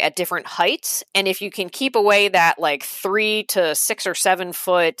essentially at different heights, and if you can keep away that like 3 to 6 or 7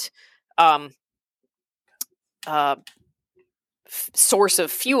 foot source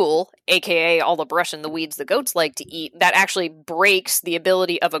of fuel, aka all the brush and the weeds the goats like to eat, that actually breaks the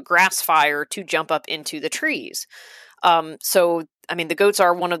ability of a grass fire to jump up into the trees. So I mean, the goats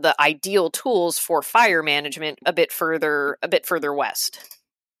are one of the ideal tools for fire management a bit further west.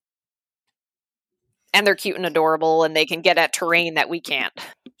 And they're cute and adorable, and they can get at terrain that we can't.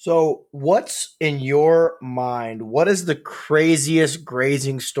 So what's in your mind? What is the craziest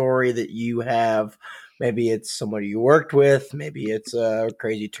grazing story that you have? Maybe it's somebody you worked with. Maybe it's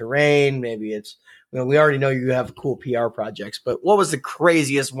crazy terrain. Maybe it's, we already know you have cool PR projects, but what was the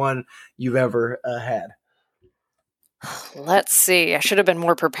craziest one you've ever had? Let's see. I should have been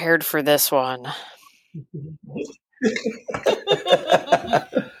more prepared for this one.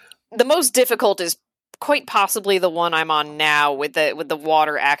 The most difficult is quite possibly the one I'm on now with the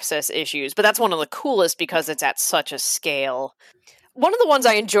water access issues, but that's one of the coolest because it's at such a scale. One of the ones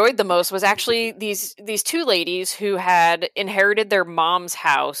I enjoyed the most was actually these two ladies who had inherited their mom's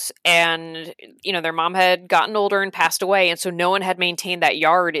house, and their mom had gotten older and passed away, and so no one had maintained that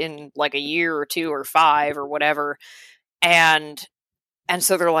yard in like a year or 2 or 5 or whatever. And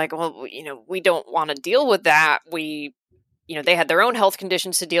so they're like, well, we don't want to deal with that. They had their own health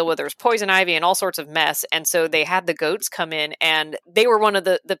conditions to deal with. There was poison ivy and all sorts of mess. And so they had the goats come in, and they were one of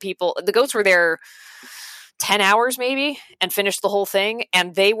the people. The goats were there 10 hours maybe and finished the whole thing.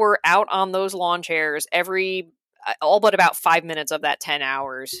 And they were out on those lawn chairs all but about 5 minutes of that 10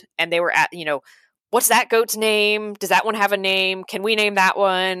 hours. And they were at, what's that goat's name? Does that one have a name? Can we name that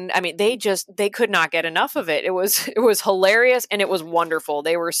one? I mean, they could not get enough of it. It was hilarious, and it was wonderful.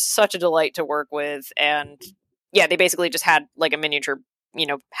 They were such a delight to work with. And yeah, they basically just had like a miniature,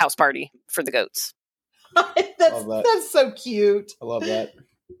 house party for the goats. That's so cute. I love that.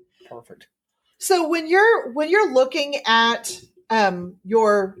 Perfect. So when you're looking at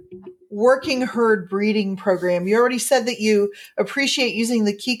your working herd breeding program, you already said that you appreciate using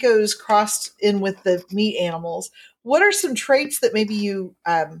the Kikos crossed in with the meat animals. What are some traits that maybe you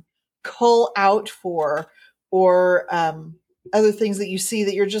cull out for, or other things that you see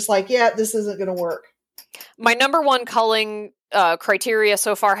that you're just like, yeah, this isn't going to work? My number one culling criteria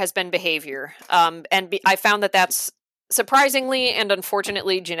so far has been behavior. I found that that's surprisingly and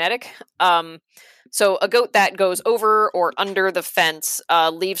unfortunately genetic. So a goat that goes over or under the fence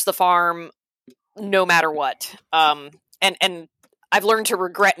leaves the farm no matter what. And I've learned to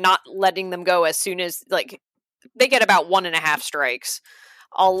regret not letting them go as soon as, like, they get about 1.5 strikes.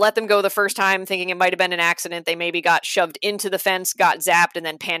 I'll let them go the first time thinking it might have been an accident. They maybe got shoved into the fence, got zapped, and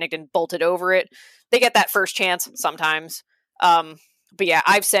then panicked and bolted over it. They get that first chance sometimes. But yeah,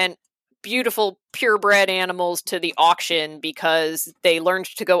 I've sent beautiful purebred animals to the auction because they learned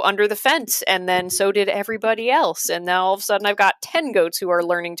to go under the fence, and then so did everybody else. And now all of a sudden I've got 10 goats who are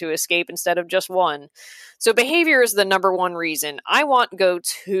learning to escape instead of just one. So behavior is the number one reason. I want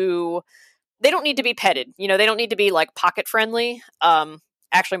goats who, they don't need to be petted. They don't need to be like pocket friendly.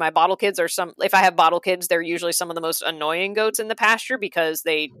 Actually, my bottle kids if I have bottle kids, they're usually some of the most annoying goats in the pasture because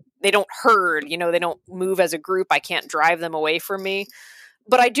they don't herd, they don't move as a group. I can't drive them away from me.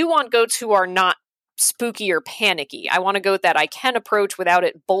 But I do want goats who are not spooky or panicky. I want a goat that I can approach without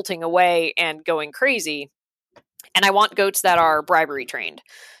it bolting away and going crazy. And I want goats that are bribery trained.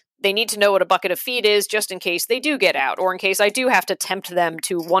 They need to know what a bucket of feed is just in case they do get out, or in case I do have to tempt them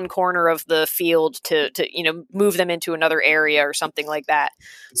to one corner of the field to move them into another area or something like that.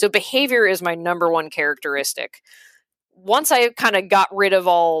 So behavior is my number one characteristic. Once I kind of got rid of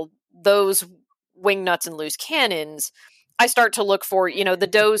all those wing nuts and loose cannons, I start to look for, the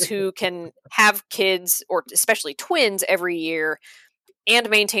does who can have kids, or especially twins, every year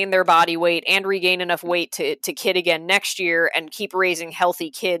and maintain their body weight and regain enough weight to kid again next year and keep raising healthy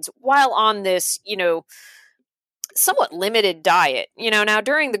kids while on this, somewhat limited diet. Now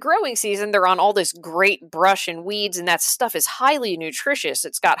during the growing season, they're on all this great brush and weeds, and that stuff is highly nutritious.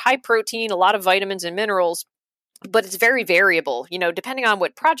 It's got high protein, a lot of vitamins and minerals, but it's very variable. Depending on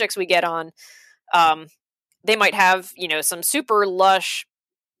what projects we get on, they might have, some super lush,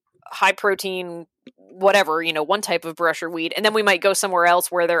 high protein, whatever, one type of brush or weed. And then we might go somewhere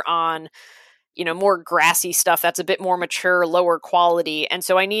else where they're on, more grassy stuff that's a bit more mature, lower quality. And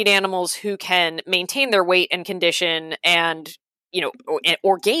so I need animals who can maintain their weight and condition and,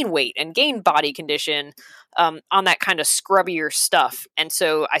 or gain weight and gain body condition on that kind of scrubbier stuff. And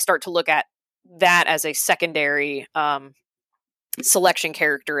so I start to look at that as a secondary selection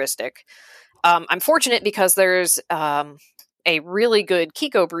characteristic. I'm fortunate because there's a really good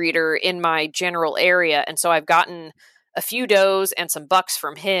Kiko breeder in my general area. And so I've gotten a few does and some bucks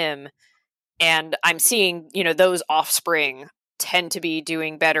from him. And I'm seeing, those offspring tend to be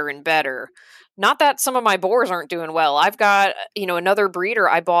doing better and better. Not that some of my boars aren't doing well. I've got, another breeder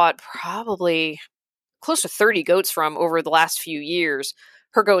I bought probably close to 30 goats from over the last few years.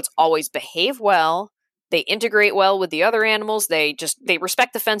 Her goats always behave well. They integrate well with the other animals. They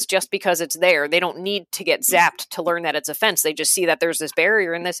respect the fence just because it's there. They don't need to get zapped to learn that it's a fence. They just see that there's this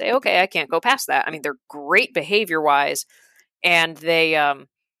barrier and they say, okay, I can't go past that. I mean, they're great behavior-wise. And they,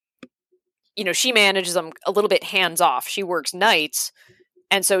 she manages them a little bit hands-off. She works nights,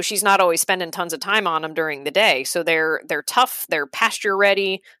 and so she's not always spending tons of time on them during the day. So they're tough, they're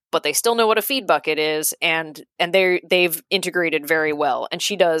pasture-ready, but they still know what a feed bucket is, and they've integrated very well. And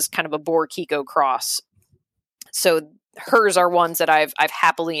she does kind of a boar Kiko cross. So hers are ones that I've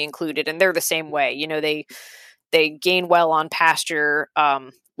happily included, and they're the same way. They gain well on pasture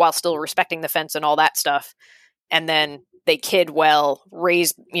while still respecting the fence and all that stuff, and then they kid well,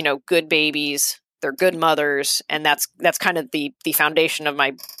 raise good babies. They're good mothers, and that's kind of the foundation of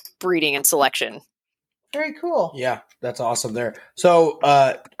my breeding and selection. Very cool. Yeah, that's awesome there. So,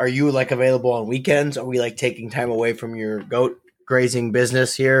 are you available on weekends? Are we taking time away from your goat grazing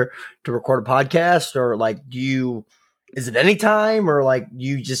business here to record a podcast, or is it any time, or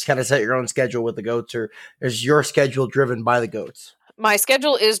you just kind of set your own schedule with the goats, or is your schedule driven by the goats? My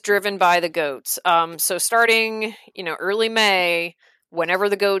schedule is driven by the goats. So starting, early May, whenever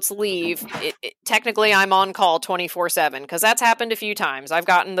the goats leave, technically I'm on call 24/7 because that's happened a few times. I've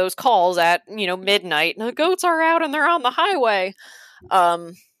gotten those calls at, midnight and the goats are out and they're on the highway.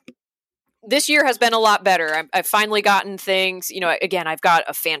 This year has been a lot better. I've finally gotten things, again, I've got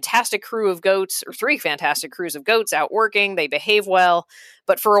a fantastic crew of goats, or 3 fantastic crews of goats out working. They behave well.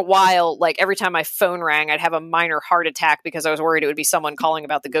 But for a while, every time my phone rang, I'd have a minor heart attack because I was worried it would be someone calling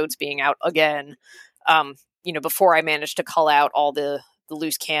about the goats being out again, before I managed to cull out all the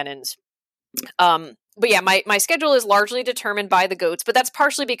loose cannons. But yeah, my schedule is largely determined by the goats, but that's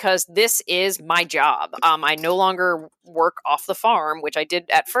partially because this is my job. I no longer work off the farm, which I did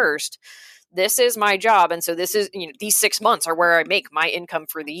at first. This is my job. And so this is, these 6 months are where I make my income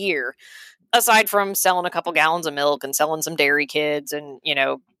for the year. Aside from selling a couple gallons of milk and selling some dairy kids and,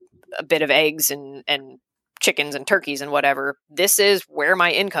 a bit of eggs and chickens and turkeys and whatever, this is where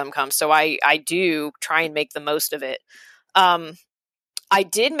my income comes. So I do try and make the most of it. I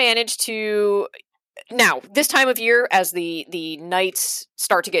did manage to, now this time of year, as the nights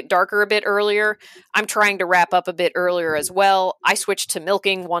start to get darker a bit earlier, I'm trying to wrap up a bit earlier as well. I switched to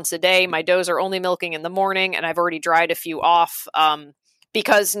milking once a day. My does are only milking in the morning, and I've already dried a few off.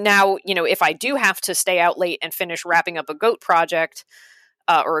 Because now, if I do have to stay out late and finish wrapping up a goat project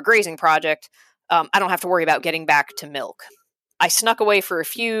or a grazing project, I don't have to worry about getting back to milk. I snuck away for a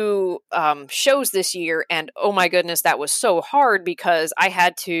few shows this year, and oh my goodness, that was so hard because I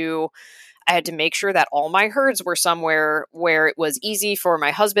had to make sure that all my herds were somewhere where it was easy for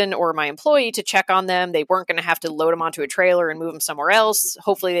my husband or my employee to check on them. They weren't going to have to load them onto a trailer and move them somewhere else.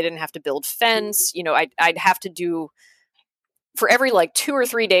 Hopefully they didn't have to build fence. I'd have to do, for every 2 or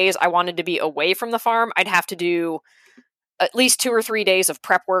 3 days I wanted to be away from the farm, I'd have to do at least 2 or 3 days of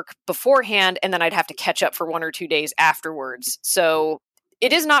prep work beforehand, and then I'd have to catch up for 1 or 2 days afterwards. So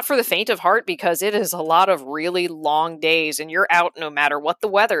it is not for the faint of heart because it is a lot of really long days, and you're out no matter what the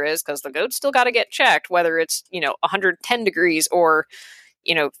weather is because the goats still got to get checked, whether it's 110 degrees or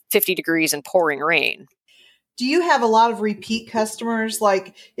 50 degrees and pouring rain. Do you have a lot of repeat customers?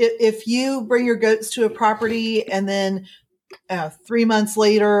 Like if you bring your goats to a property and then 3 months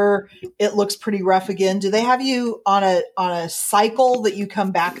later it looks pretty rough again, do they have you on a cycle that you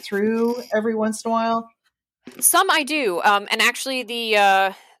come back through every once in a while? Some I do. And actually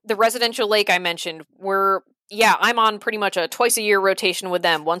the residential lake I mentioned, I'm on pretty much a twice a year rotation with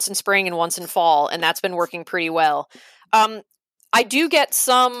them, once in spring and once in fall, and that's been working pretty well. I do get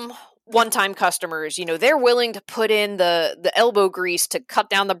some one-time customers, they're willing to put in the elbow grease to cut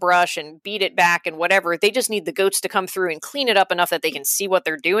down the brush and beat it back and whatever. They just need the goats to come through and clean it up enough that they can see what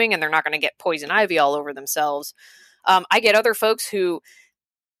they're doing and they're not going to get poison ivy all over themselves. I get other folks who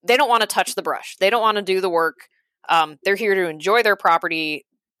they don't want to touch the brush. They don't want to do the work. They're here to enjoy their property.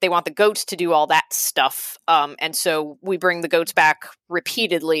 They want the goats to do all that stuff. And so we bring the goats back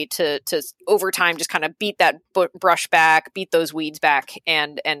repeatedly to over time, just kind of beat that brush back, beat those weeds back,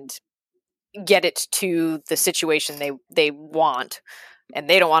 and get it to the situation they want. And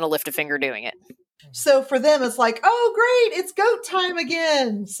they don't want to lift a finger doing it. So for them, it's like, oh, great, it's goat time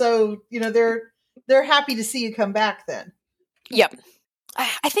again. So, they're happy to see you come back then. Yep.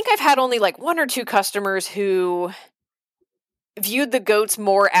 I think I've had only like one or two customers who viewed the goats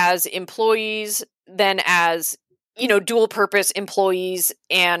more as employees than as, dual purpose employees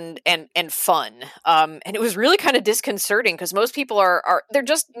and fun. And it was really kind of disconcerting because most people are they're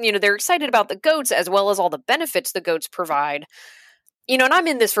just, they're excited about the goats as well as all the benefits the goats provide. And I'm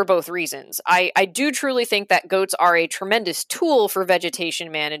in this for both reasons. I do truly think that goats are a tremendous tool for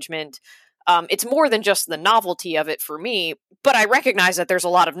vegetation management. It's more than just the novelty of it for me, but I recognize that there's a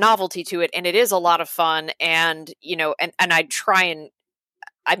lot of novelty to it and it is a lot of fun. And, and I try and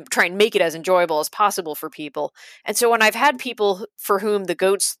make it as enjoyable as possible for people. And so when I've had people for whom the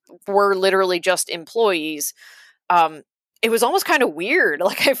goats were literally just employees, it was almost kind of weird.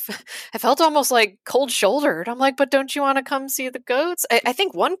 Like I felt almost like cold shouldered. I'm like, but don't you want to come see the goats? I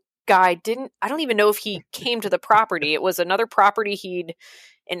think one guy I don't even know if he came to the property. It was another property he'd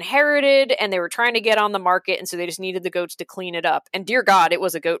inherited and they were trying to get on the market. And so they just needed the goats to clean it up. And dear God, it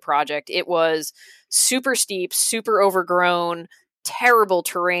was a goat project. It was super steep, super overgrown, terrible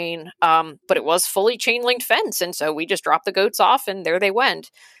terrain. But it was fully chain linked fence. And so we just dropped the goats off and there they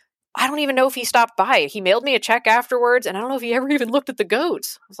went. I don't even know if he stopped by. He mailed me a check afterwards, and I don't know if he ever even looked at the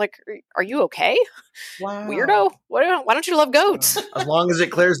goats. I was like, are you okay? Wow. Weirdo. Why don't you love goats? As long as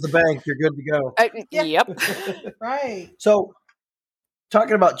it clears the bank, you're good to go. Yep. Right. So,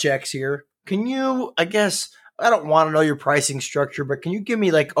 talking about checks here, can you, I guess, I don't want to know your pricing structure, but can you give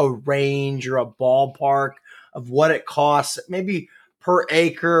me like a range or a ballpark of what it costs, maybe per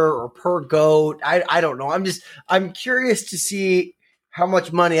acre or per goat? I don't know. I'm curious to see how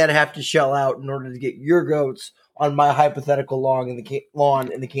much money I'd have to shell out in order to get your goats on my hypothetical lawn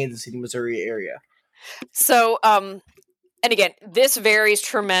in the Kansas City, Missouri area. So, and again, this varies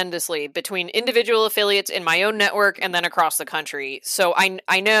tremendously between individual affiliates in my own network and then across the country. So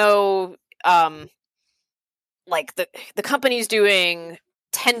I know, like the company's doing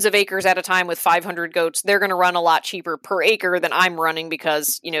tens of acres at a time with 500 goats. They're going to run a lot cheaper per acre than I'm running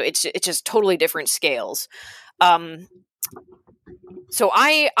because, it's just totally different scales. So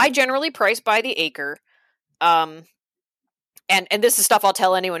I generally price by the acre. And this is stuff I'll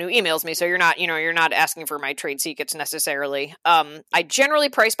tell anyone who emails me. So you're not asking for my trade secrets necessarily. I generally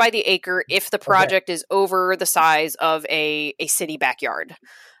price by the acre if the project is over the size of a city backyard.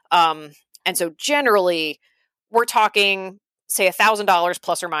 And so generally we're talking, say, $1,000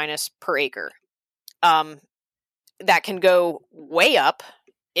 plus or minus per acre. That can go way up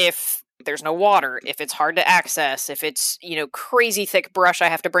if there's no water, if it's hard to access, if it's, crazy thick brush I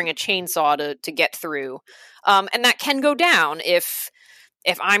have to bring a chainsaw to get through. And that can go down if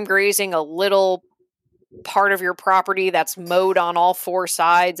I'm grazing a little part of your property that's mowed on all four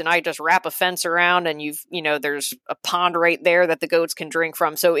sides and I just wrap a fence around and there's a pond right there that the goats can drink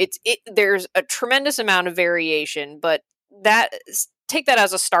from. So there's a tremendous amount of variation, but take that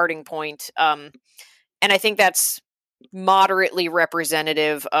as a starting point. And I think that's moderately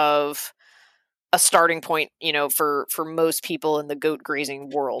representative of a starting point, for most people in the goat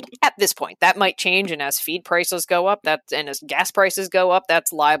grazing world at this point. That might change, and as feed prices go up, and as gas prices go up,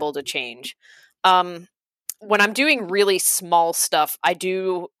 that's liable to change. When I'm doing really small stuff, I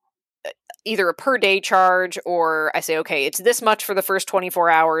do either a per day charge, or I say, okay, it's this much for the first 24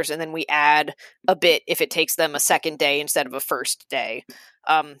 hours, and then we add a bit if it takes them a second day instead of a first day.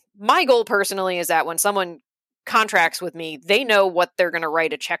 My goal personally is that when someone contracts with me, they know what they're going to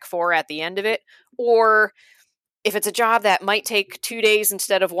write a check for at the end of it. Or if it's a job that might take 2 days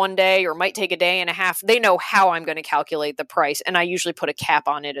instead of 1 day, or might take a day and a half, they know how I'm going to calculate the price. And I usually put a cap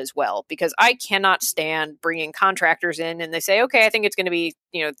on it as well, because I cannot stand bringing contractors in and they say, okay, I think it's going to be,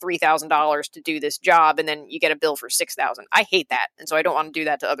 $3,000 to do this job. And then you get a bill for $6,000. I hate that. And so I don't want to do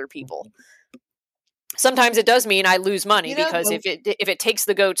that to other people. Sometimes it does mean I lose money because if it takes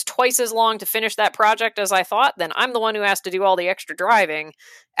the goats twice as long to finish that project as I thought, then I'm the one who has to do all the extra driving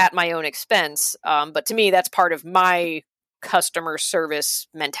at my own expense. But to me, that's part of my customer service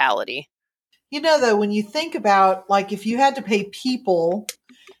mentality. Though, when you think about, like, if you had to pay people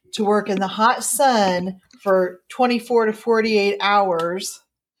to work in the hot sun for 24 to 48 hours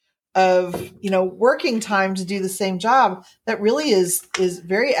of, working time to do the same job, that really is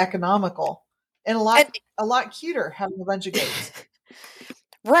very economical and a lot cuter having a bunch of goats.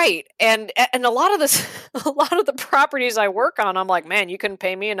 Right. And a lot of this, a lot of the properties I work on, I'm like, man, you couldn't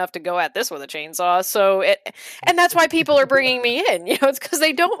pay me enough to go at this with a chainsaw. So and that's why people are bringing me in, it's because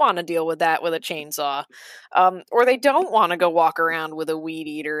they don't want to deal with that with a chainsaw. Or they don't want to go walk around with a weed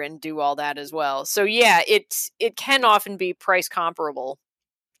eater and do all that as well. So yeah, it can often be price comparable.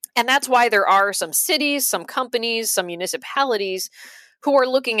 And that's why there are some cities, some companies, some municipalities who are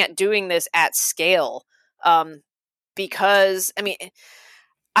looking at doing this at scale. Because,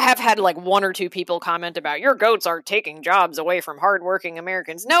 I have had like one or two people comment about your goats are taking jobs away from hardworking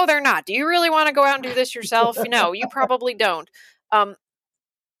Americans. No, they're not. Do you really want to go out and do this yourself? No, you probably don't.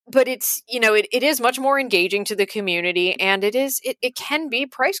 But it's, it is much more engaging to the community, and it can be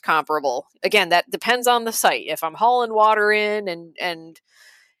price comparable. Again, that depends on the site. If I'm hauling water in and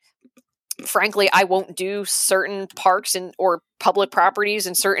frankly, I won't do certain parks or public properties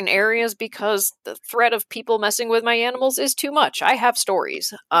in certain areas because the threat of people messing with my animals is too much. I have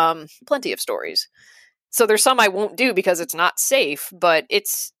stories, plenty of stories. So there's some I won't do because it's not safe, but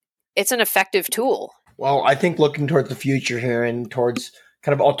it's an effective tool. Well, I think looking towards the future here and towards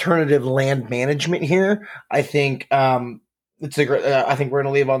kind of alternative land management here, I think it's a great. I think we're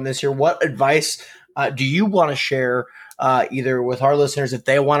going to leave on this here. What advice do you want to share? Either with our listeners, if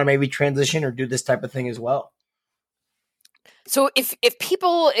they want to maybe transition or do this type of thing as well. So if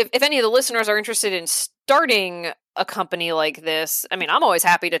any of the listeners are interested in starting a company like this, I'm always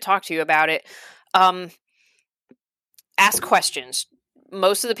happy to talk to you about it. Ask questions.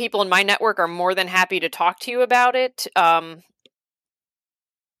 Most of the people in my network are more than happy to talk to you about it.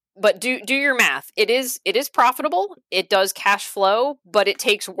 But do your math. It is profitable. It does cash flow, but it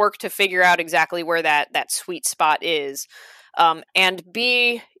takes work to figure out exactly where that sweet spot is. And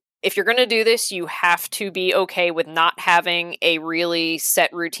if you're going to do this, you have to be okay with not having a really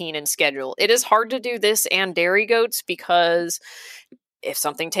set routine and schedule. It is hard to do this and dairy goats because if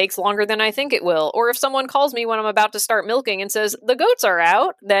something takes longer than I think it will, or if someone calls me when I'm about to start milking and says the goats are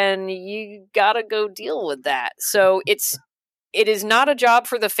out, then you gotta go deal with that. So it is not a job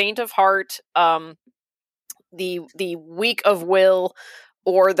for the faint of heart, the weak of will,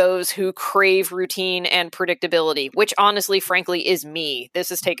 or those who crave routine and predictability, which honestly, frankly, is me. This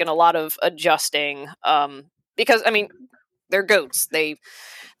has taken a lot of adjusting because, they're goats.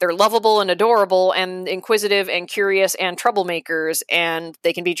 They're lovable and adorable and inquisitive and curious and troublemakers, and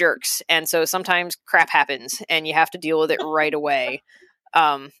they can be jerks. And so sometimes crap happens and you have to deal with it right away.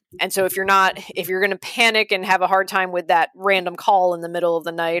 And so if you're going to panic and have a hard time with that random call in the middle of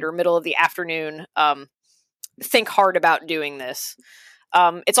the night or middle of the afternoon, think hard about doing this.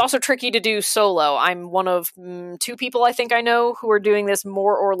 It's also tricky to do solo. I'm one of two people I think I know who are doing this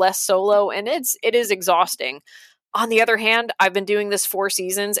more or less solo, and it is exhausting. On the other hand, I've been doing this 4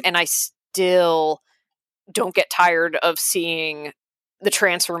 seasons and I still don't get tired of seeing the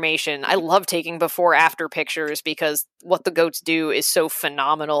transformation. I love taking before after pictures because what the goats do is so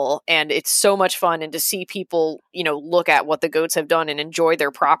phenomenal and it's so much fun. And to see people, look at what the goats have done and enjoy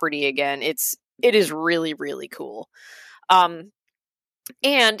their property again, it is really, really cool. And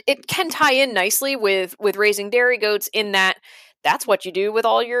it can tie in nicely with raising dairy goats in that that's what you do with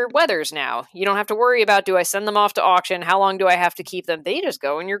all your wethers now. You don't have to worry about, do I send them off to auction? How long do I have to keep them? They just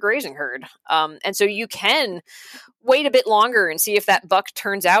go in your grazing herd. And so you can wait a bit longer and see if that buck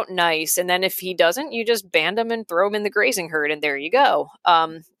turns out nice. And then if he doesn't, you just band him and throw him in the grazing herd and there you go.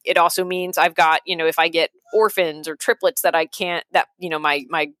 It also means I've got, if I get orphans or triplets that my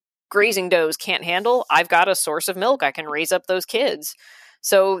grazing does can't handle, I've got a source of milk. I can raise up those kids.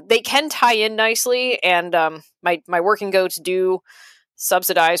 So they can tie in nicely, and my working goats do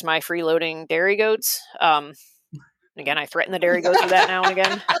subsidize my freeloading dairy goats. Again, I threaten the dairy goats with that now and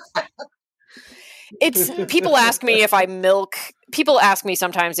again. People ask me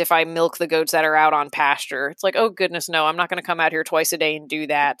sometimes if I milk the goats that are out on pasture. It's like, oh goodness, no, I'm not going to come out here twice a day and do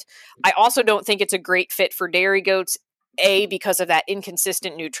that. I also don't think it's a great fit for dairy goats, because of that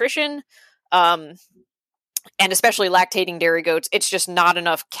inconsistent nutrition. And especially lactating dairy goats, it's just not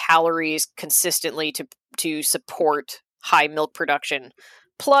enough calories consistently to support high milk production.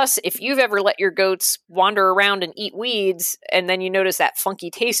 Plus, if you've ever let your goats wander around and eat weeds, and then you notice that funky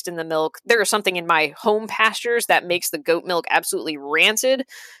taste in the milk, there is something in my home pastures that makes the goat milk absolutely rancid.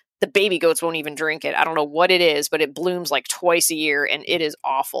 The baby goats won't even drink it. I don't know what it is, but it blooms like twice a year, and it is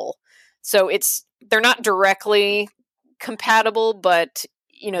awful. So they're not directly compatible, but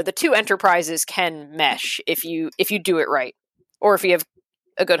the two enterprises can mesh if you do it right, or if you have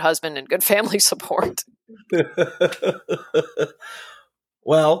a good husband and good family support.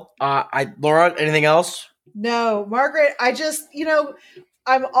 Well, Laura, anything else? No, Margaret, I just,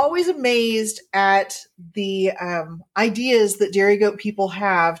 I'm always amazed at the ideas that Dairy Goat people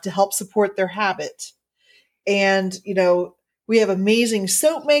have to help support their habit. And, we have amazing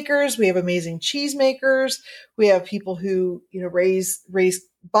soap makers. We have amazing cheese makers. We have people who, raise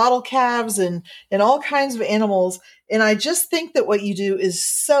bottle calves and all kinds of animals. And I just think that what you do is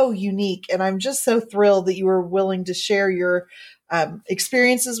so unique. And I'm just so thrilled that you were willing to share your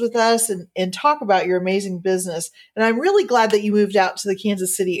experiences with us and talk about your amazing business. And I'm really glad that you moved out to the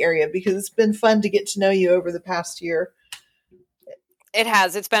Kansas City area because it's been fun to get to know you over the past year. It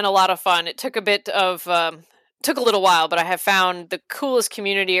has. It's been a lot of fun. It took a bit of, took a little while, but I have found the coolest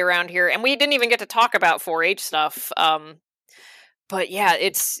community around here. And we didn't even get to talk about 4-H stuff. But yeah,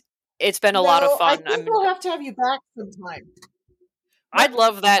 it's been a lot of fun. I think we'll have to have you back sometime. I'd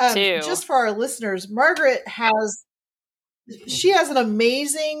love that too. Just for our listeners, Margaret has an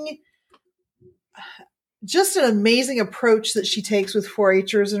amazing approach that she takes with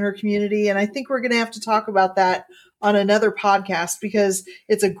 4-Hers in her community. And I think we're going to have to talk about that on another podcast because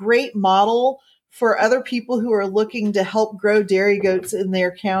it's a great model for other people who are looking to help grow dairy goats in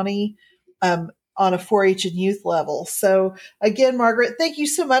their county on a 4-H and youth level. So again, Margaret, thank you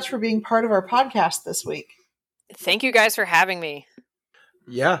so much for being part of our podcast this week. Thank you guys for having me.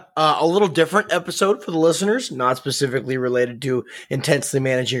 Yeah, a little different episode for the listeners, not specifically related to intensely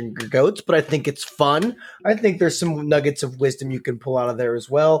managing your goats, but I think it's fun. I think there's some nuggets of wisdom you can pull out of there as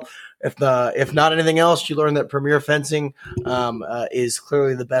well. If not anything else, you learn that Premier Fencing is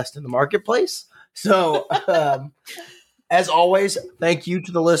clearly the best in the marketplace. So, as always, thank you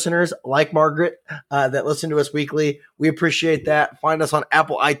to the listeners like Margaret that listen to us weekly. We appreciate that. Find us on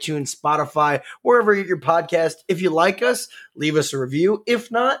Apple, iTunes, Spotify, wherever you get your podcast. If you like us, leave us a review.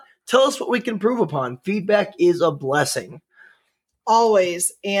 If not, tell us what we can improve upon. Feedback is a blessing.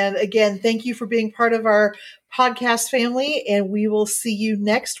 Always. And again, thank you for being part of our podcast family, and we will see you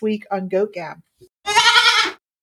next week on Goat Gab.